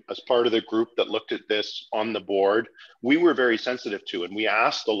group that looked at this on the board, we were very sensitive to, and we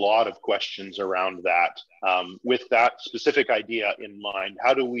asked a lot of questions around that, with that specific idea in mind.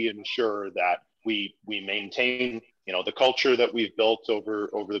 How do we ensure that we maintain the culture that we've built over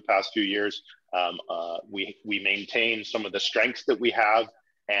the past few years? We maintain some of the strengths that we have,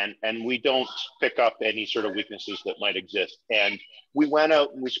 and we don't pick up any sort of weaknesses that might exist. And we went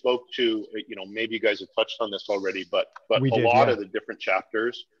out and we spoke to, maybe you guys have touched on this already, but a lot of the different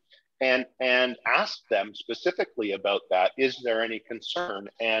chapters, and asked them specifically about that. Is there any concern?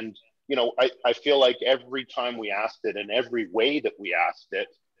 And I feel like every time we asked it, and every way that we asked it,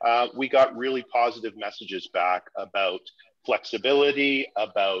 we got really positive messages back about flexibility,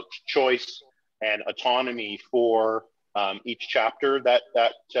 about choice and autonomy for each chapter that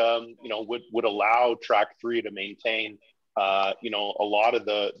would allow Track 3 to maintain a lot of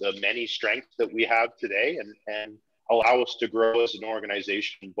the many strengths that we have today, and allow us to grow as an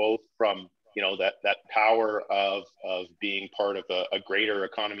organization, both from that power of being part of a greater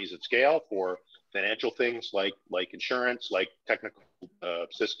economies of scale for financial things like insurance, like technical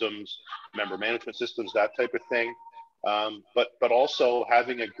systems, member management systems, that type of thing. But also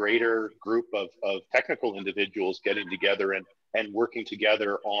having a greater group of technical individuals getting together and working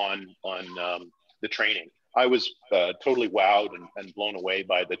together on the training. I was totally wowed and blown away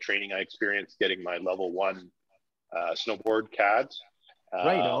by the training I experienced getting my level 1 snowboard CADs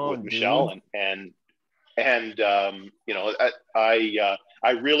with Michelle, dude.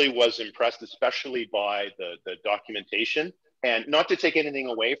 I really was impressed, especially by the documentation. And not to take anything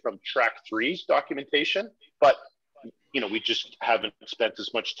away from Track 3's documentation, but we just haven't spent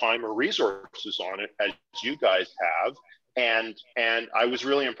as much time or resources on it as you guys have. And I was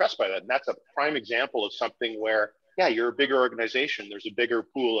really impressed by that. And that's a prime example of something where, yeah, you're a bigger organization. There's a bigger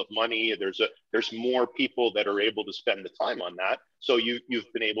pool of money. There's more people that are able to spend the time on that. So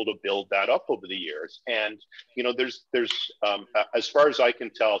you've been able to build that up over the years. And there's as far as I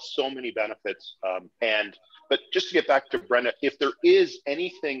can tell, so many benefits. But just to get back to Brenda, if there is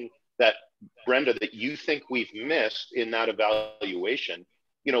anything that Brenda that you think we've missed in that evaluation,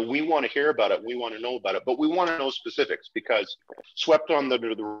 we want to hear about it. We want to know about it, but we want to know specifics, because swept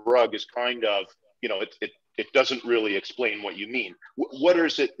under the rug is kind of, it doesn't really explain what you mean. What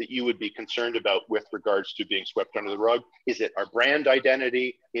is it that you would be concerned about with regards to being swept under the rug? Is it our brand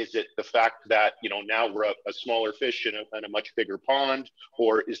identity? Is it the fact that, now we're a smaller fish in a much bigger pond?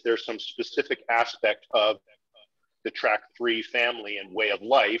 Or is there some specific aspect of the Track 3 family and way of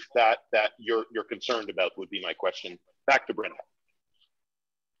life that you're concerned about, would be my question. Back to Brenda.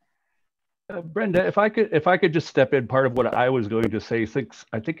 Brenda, if I could just step in, part of what I was going to say,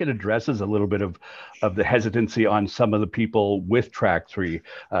 I think it addresses a little bit of the hesitancy on some of the people with Track 3.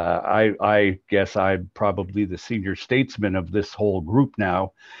 I guess I'm probably the senior statesman of this whole group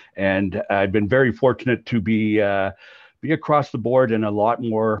now, and I've been very fortunate to be across the board in a lot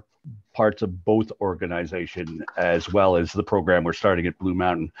more parts of both organization, as well as the program we're starting at Blue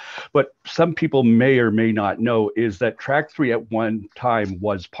Mountain. But some people may or may not know is that Track 3 at one time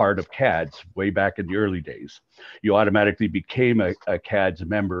was part of CADS way back in the early days. You automatically became a CADS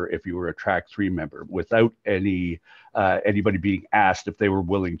member if you were a Track 3 member without anybody being asked if they were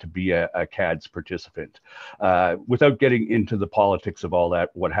willing to be a CADS participant. Without getting into the politics of all that,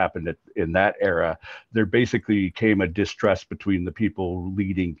 what happened in that era, there basically came a distrust between the people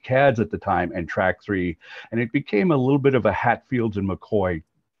leading CADS at the time and Track 3, and it became a little bit of a Hatfields and McCoy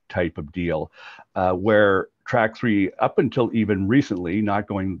type of deal, where Track 3, up until even recently, not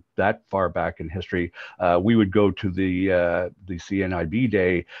going that far back in history, we would go to the CNIB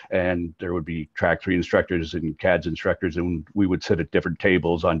day, and there would be Track 3 instructors and CADS instructors, and we would sit at different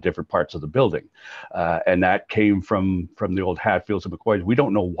tables on different parts of the building. And that came from the old Hatfields and McCoys. We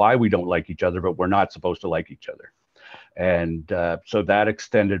don't know why we don't like each other, but we're not supposed to like each other. And so that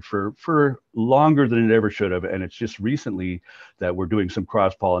extended for longer than it ever should have. And it's just recently that we're doing some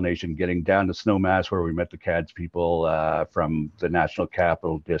cross-pollination, getting down to Snowmass, where we met the CADS people from the National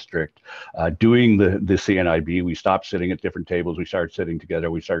Capital District, doing the CNIB. We stopped sitting at different tables. We started sitting together.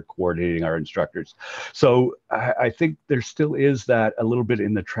 We started coordinating our instructors. So I think there still is that a little bit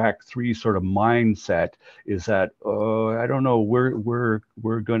in the Track 3 sort of mindset, is that, I don't know, we're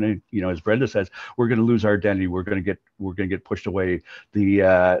going to, as Brenda says, we're going to lose our identity. We're going to get pushed away.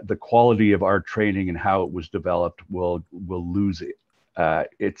 The quality of our training and how it was developed will lose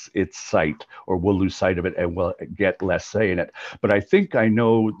its sight, or we'll lose sight of it, and we'll get less say in it. But I think I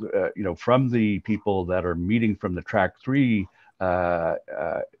know, from the people that are meeting from the Track 3, sort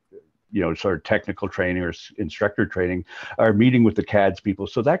of technical training or instructor training, are meeting with the CADS people.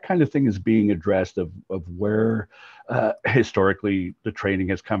 So that kind of thing is being addressed of where historically the training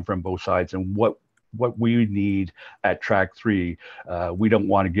has come from both sides, and what we need at Track 3. We don't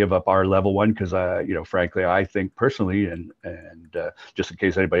want to give up our level 1, because frankly, I think personally, and just in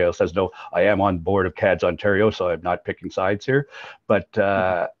case anybody else doesn't know, I am on board of CADS Ontario, so I'm not picking sides here. But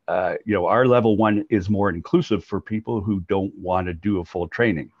our level 1 is more inclusive for people who don't want to do a full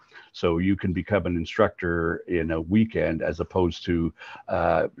training. So you can become an instructor in a weekend, as opposed to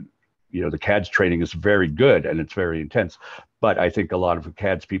the CADS training is very good and it's very intense. But I think a lot of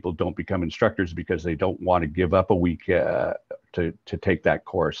CADS people don't become instructors because they don't want to give up a week to take that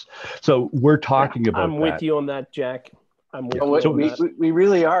course. So we're talking about I'm with you on that, Jack. I'm with you on that. We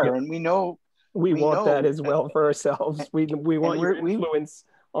really are. And we know. We want that as well for ourselves. We want your influence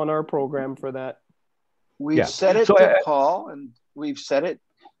on our program for that. We've said it to Paul, and we've said it,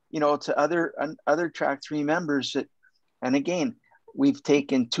 to other Track 3 members that, and again, we've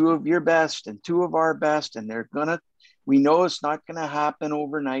taken 2 of your best and 2 of our best, and we know it's not gonna happen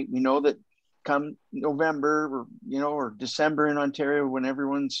overnight. We know that come November or December in Ontario, when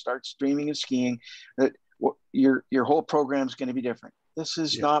everyone starts dreaming of skiing, that your whole program is going to be different. This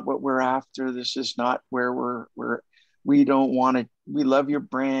is not what we're after. This is not where we don't want it. We love your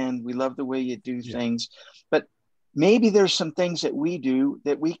brand. We love the way you do things, but maybe there's some things that we do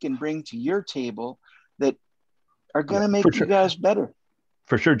that we can bring to your table that are going to make you guys better.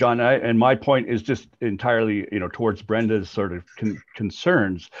 For sure, John. And my point is just entirely, towards Brenda's sort of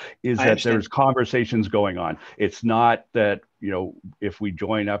concerns, is that there's conversations going on. It's not that, if we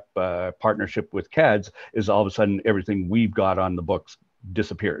join up a partnership with CADS, is all of a sudden everything we've got on the books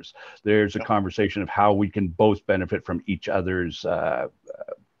disappears. There's a conversation of how we can both benefit from each other's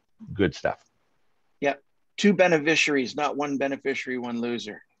good stuff. Yeah. two beneficiaries, not one beneficiary, one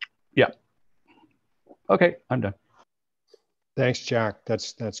loser. Yeah. Okay, I'm done. Thanks, Jack.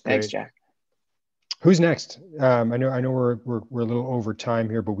 That's great. Thanks, Jack. Who's next? I know we're a little over time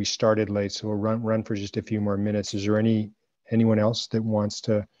here, but we started late, so we'll run for just a few more minutes. Is there anyone else that wants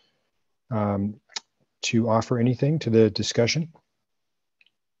to offer anything to the discussion?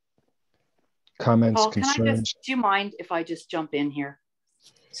 Comments, Paul, concerns? do you mind if I just jump in here?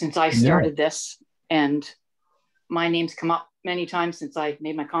 Since I started this and my name's come up many times since I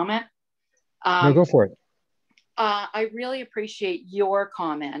made my comment. No, go for it. I really appreciate your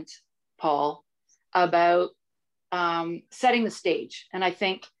comment, Paul, about setting the stage. And I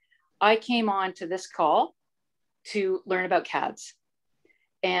think I came on to this call to learn about CADS.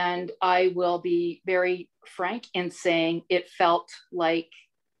 And I will be very frank in saying it felt like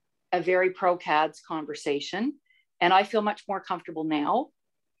a very pro-CADS conversation. And I feel much more comfortable now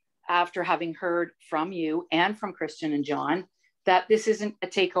after having heard from you and from Christian and John that this isn't a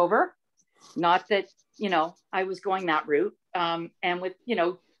takeover. Not that, I was going that route. And with,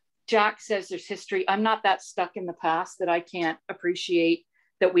 Jack says there's history. I'm not that stuck in the past that I can't appreciate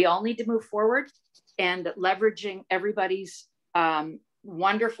that we all need to move forward, and that leveraging everybody's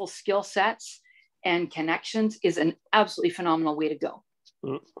wonderful skill sets and connections is an absolutely phenomenal way to go.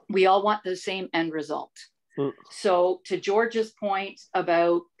 We all want the same end result. So to George's point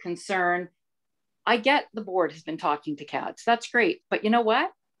about concern, I get the board has been talking to CADS. That's great. But you know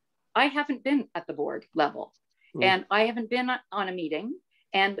what? I haven't been at the board level and I haven't been on a meeting.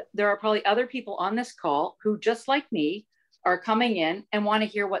 And there are probably other people on this call who, just like me, are coming in and want to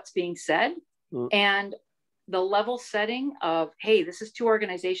hear what's being said. And the level setting of, hey, this is two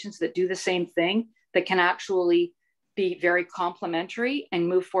organizations that do the same thing that can actually be very complementary and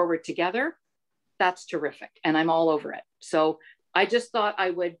move forward together. That's terrific. And I'm all over it. So I just thought I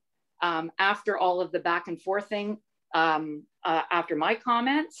would, after all of the back and forthing, after my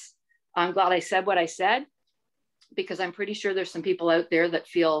comments, I'm glad I said what I said, because I'm pretty sure there's some people out there that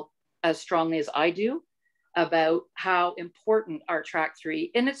feel as strongly as I do about how important our track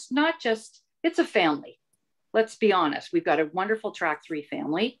 3, and it's not just, it's a family. Let's be honest. We've got a wonderful track 3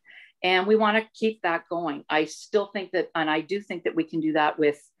 family and we want to keep that going. I still think that, and I do think that we can do that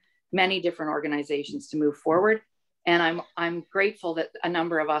with many different organizations to move forward. And I'm grateful that a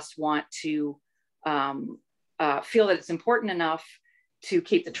number of us want to feel that it's important enough to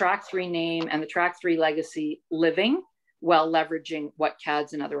keep the track 3 name and the track 3 legacy living while leveraging what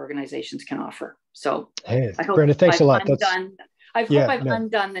CADS and other organizations can offer. So hey, I hope Brenda, thanks a lot. I hope I've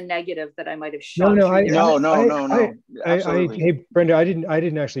undone the negative that I might have shot. No. Hey, Brenda, I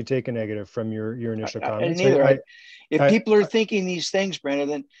didn't actually take a negative from your initial comments. Neither. If people are thinking these things, Brenda,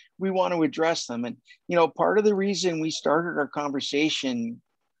 then we want to address them. And, part of the reason we started our conversation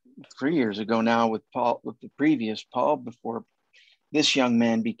 3 years ago now with Paul, with the previous Paul, before this young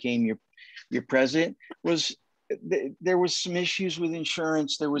man became your president, was there was some issues with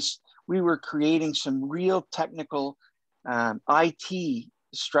insurance. We were creating some real technical IT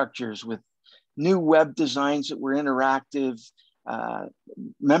structures with new web designs that were interactive,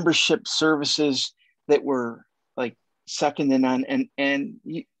 membership services that were like second to none. And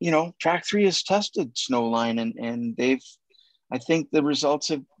track 3 has tested Snowline and I think the results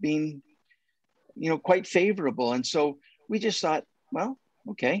have been, quite favorable. And so we just thought, well,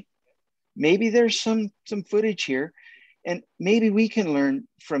 okay, maybe there's some footage here and maybe we can learn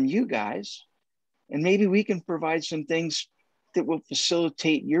from you guys and maybe we can provide some things that will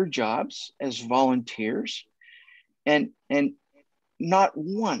facilitate your jobs as volunteers. And not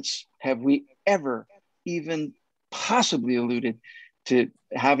once have we ever even possibly alluded to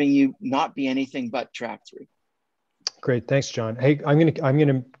having you not be anything but track 3. Great, thanks, John. Hey, I'm gonna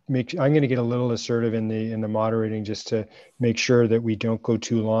get a little assertive in the moderating just to make sure that we don't go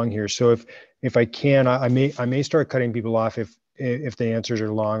too long here. So if I can, I may start cutting people off if the answers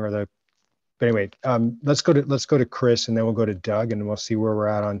are long or the. But anyway, let's go to Chris and then we'll go to Doug and we'll see where we're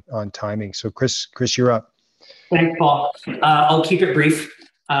at on timing. So Chris, you're up. Thanks, Paul. I'll keep it brief,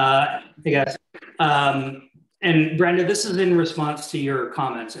 I guess. And Brenda, this is in response to your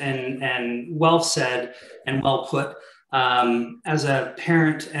comments and well said and well put. As a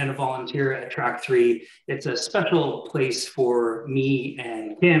parent and a volunteer at Track 3, it's a special place for me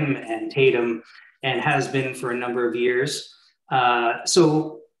and Kim and Tatum and has been for a number of years.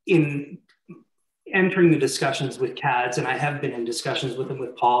 So in entering the discussions with CADS, and I have been in discussions with them,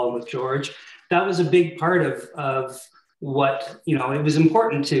 with Paul and with George, that was a big part of what, you know, it was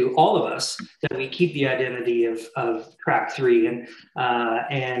important to all of us that we keep the identity of Track 3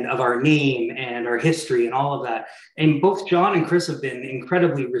 and of our name and our history and all of that. And both John and Chris have been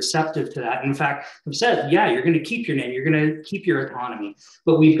incredibly receptive to that. In fact, have said, yeah, you're going to keep your name, you're going to keep your autonomy.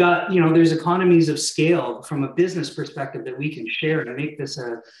 But we've got, you know, there's economies of scale from a business perspective that we can share to make this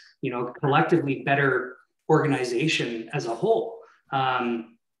a, you know, collectively better organization as a whole. And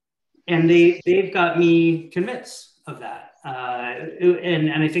they've got me convinced of that,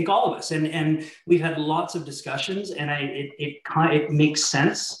 and I think all of us, and we've had lots of discussions, and it makes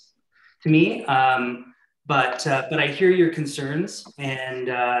sense to me. But I hear your concerns, and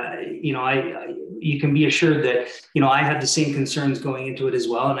you know, you can be assured that, you know, I had the same concerns going into it as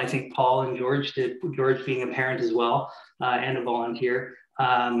well, and I think Paul and George did. George being a parent as well, and a volunteer,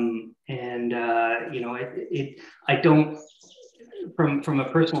 you know, I don't, from a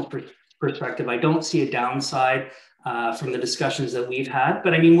personal perspective, I don't see a downside from the discussions that we've had.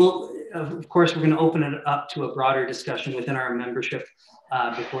 But I mean, of course, we're going to open it up to a broader discussion within our membership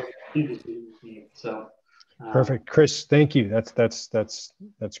before the meeting. So. Perfect, Chris. Thank you.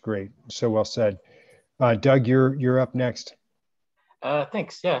 That's great. So well said. Doug, you're up next.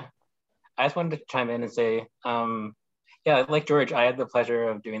 Thanks. Yeah, I just wanted to chime in and say, yeah, like George, I had the pleasure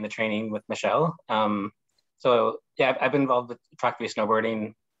of doing the training with Michelle. So yeah, I've been involved with track 3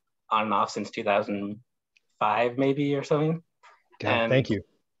 snowboarding on and off since 2005, maybe, or something. Yeah, thank you.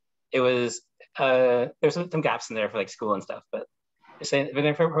 It was there's some gaps in there for like school and stuff, but I've been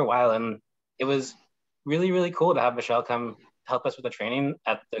there for a while, and it was really, really cool to have Michelle come help us with the training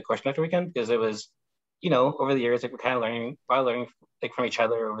at the course conductor weekend, because it was, you know, over the years, like we're kind of learning like from each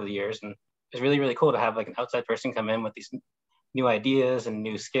other over the years, and it was really, really cool to have like an outside person come in with these new ideas and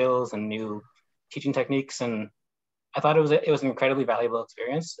new skills and new teaching techniques. And I thought it was an incredibly valuable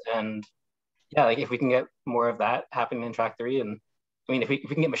experience. And yeah, like if we can get more of that happening in track 3, and I mean, if we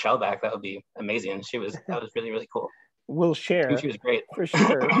can get Michelle back, that would be amazing. That was really, really cool. We'll share. She was great. For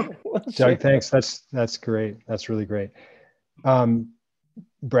sure. Doug, thanks. That's great. That's really great.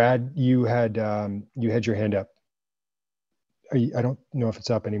 Brad, you had your hand up. I don't know if it's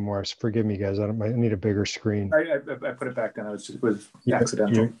up anymore. Forgive me, guys. I need a bigger screen. I put it back down. It was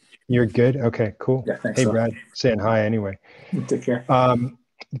accidental. You're good? Okay, cool. Yeah, thanks. Hey, Brad, saying hi anyway. Take care.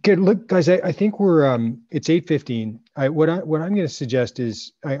 Good. Look, guys, I think we're it's 8:15. What I'm going to suggest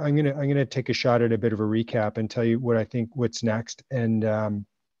is I'm going to take a shot at a bit of a recap and tell you what I think what's next. And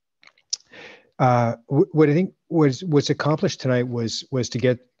what I think what's accomplished tonight was to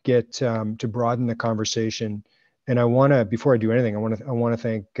get to broaden the conversation. And I want to, before I do anything, I want to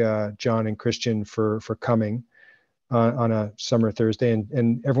thank John and Christian for coming on a summer Thursday.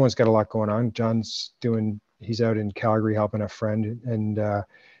 And everyone's got a lot going on. He's out in Calgary helping a friend, and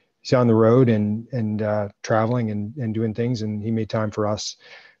he's on the road and traveling and doing things, and he made time for us.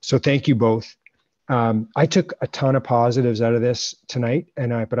 So thank you both. I took a ton of positives out of this tonight,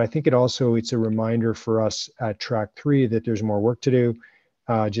 but I think it's a reminder for us at Track 3 that there's more work to do.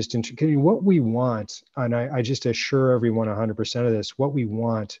 Just in what we want, and I just assure everyone 100% of this, what we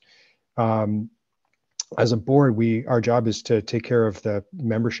want as a board, our job is to take care of the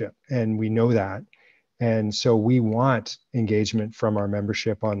membership, and we know that. And so we want engagement from our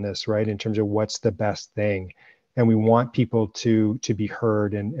membership on this, right? In terms of what's the best thing. And we want people to be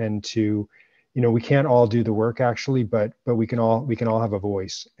heard and to, you know, we can't all do the work actually, but we can all have a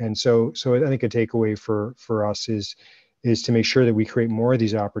voice. And so I think a takeaway for us is to make sure that we create more of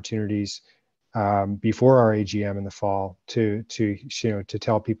these opportunities before our AGM in the fall to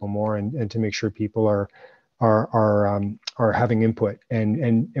tell people more and to make sure people are having input,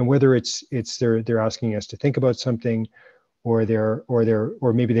 and whether it's they're asking us to think about something, or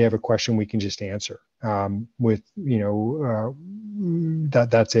maybe they have a question we can just answer with, you know,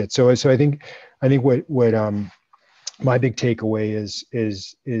 that's it. So I think what my big takeaway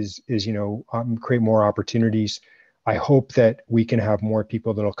is you know, create more opportunities. I hope that we can have more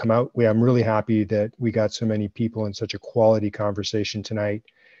people that'll come out. I'm really happy that we got so many people in such a quality conversation tonight.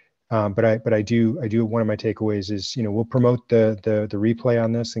 But I do one of my takeaways is, you know, we'll promote the replay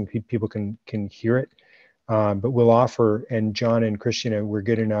on this and people can hear it. But we'll offer, and John and Christian were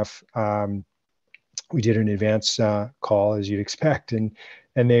good enough. We did an advance call, as you'd expect, and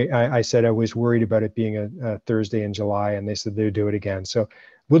I said I was worried about it being a Thursday in July, and they said they'd do it again. So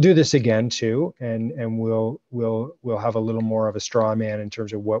we'll do this again too, and we'll have a little more of a straw man in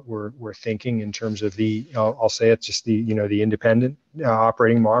terms of what we're thinking in terms of I'll say it's just the independent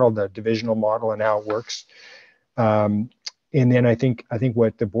operating model, the divisional model, and how it works. And then I think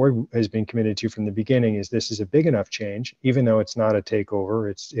what the board has been committed to from the beginning is this is a big enough change, even though it's not a takeover.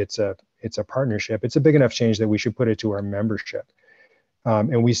 it's a partnership. It's a big enough change that we should put it to our membership.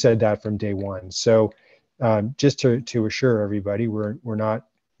 And we said that from day one. So just to assure everybody, we're not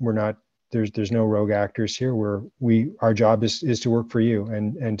there's no rogue actors here. Our job is to work for you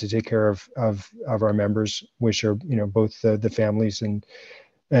and to take care of our members, which are, you know, both the families and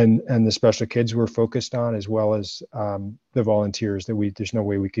the special kids we're focused on, as well as the volunteers that there's no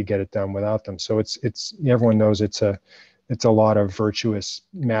way we could get it done without them. So it's everyone knows it's a lot of virtuous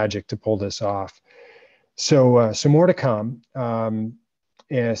magic to pull this off. So more to come.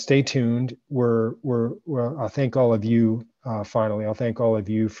 Stay tuned. I'll thank all of you. Finally, I'll thank all of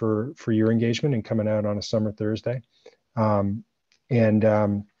you for your engagement and coming out on a summer Thursday. Sam,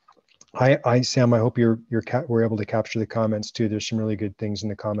 I hope we're able to capture the comments too. There's some really good things in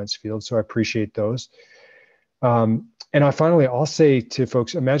the comments field, so I appreciate those. And I'll say to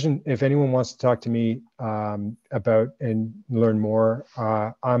folks, imagine if anyone wants to talk to me about and learn more,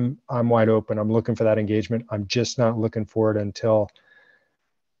 I'm wide open. I'm looking for that engagement. I'm just not looking for it until,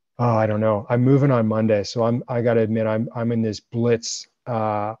 I don't know. I'm moving on Monday, so I got to admit I'm in this blitz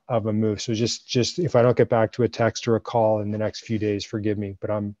of a move. So just if I don't get back to a text or a call in the next few days, forgive me.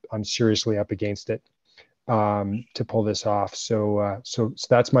 But I'm seriously up against it to pull this off. So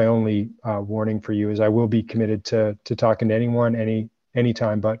that's my only warning for you, is I will be committed to talking to anyone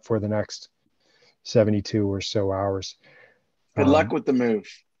anytime, but for the next 72 or so hours. Good luck with the move.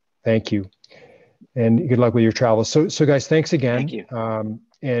 Thank you, and good luck with your travels. So guys, thanks again. Thank you.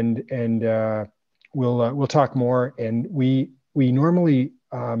 And we'll talk more. And we normally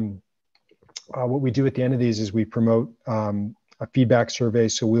what we do at the end of these is we promote a feedback survey.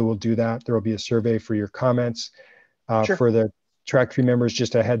 So we will do that. There will be a survey for your comments. Sure. For the Track 3 members,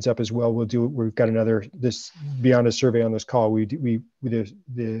 just a heads up as well. We've got this beyond a survey on this call.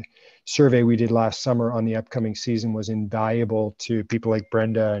 The survey we did last summer on the upcoming season was invaluable to people like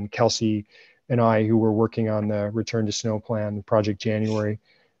Brenda and Kelsey and I, who were working on the Return to Snow plan, Project January.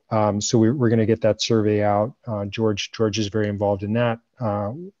 So we're going to get that survey out. George is very involved in that,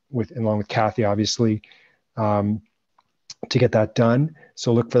 along with Kathy, obviously, to get that done.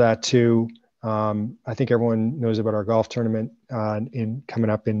 So look for that too. I think everyone knows about our golf tournament coming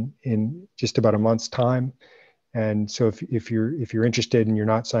up in just about a month's time. And so if you're interested and you're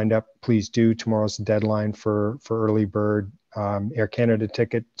not signed up, please do. Tomorrow's the deadline for early bird Air Canada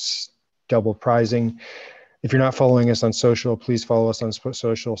tickets, double prizing. If you're not following us on social, please follow us on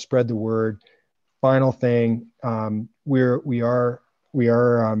social. Spread the word. Final thing, we're a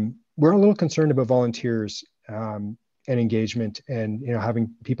little concerned about volunteers and engagement, and having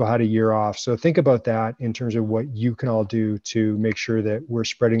people had a year off. So think about that in terms of what you can all do to make sure that we're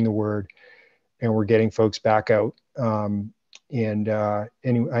spreading the word and we're getting folks back out. Anyone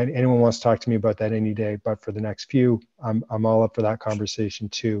wants to talk to me about that any day, but for the next few, I'm all up for that conversation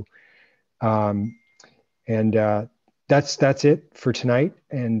too. That's it for tonight.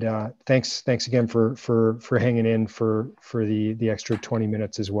 And thanks again for hanging in for the extra 20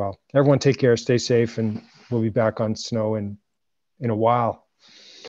 minutes as well. Everyone take care, stay safe, and we'll be back on snow in a while.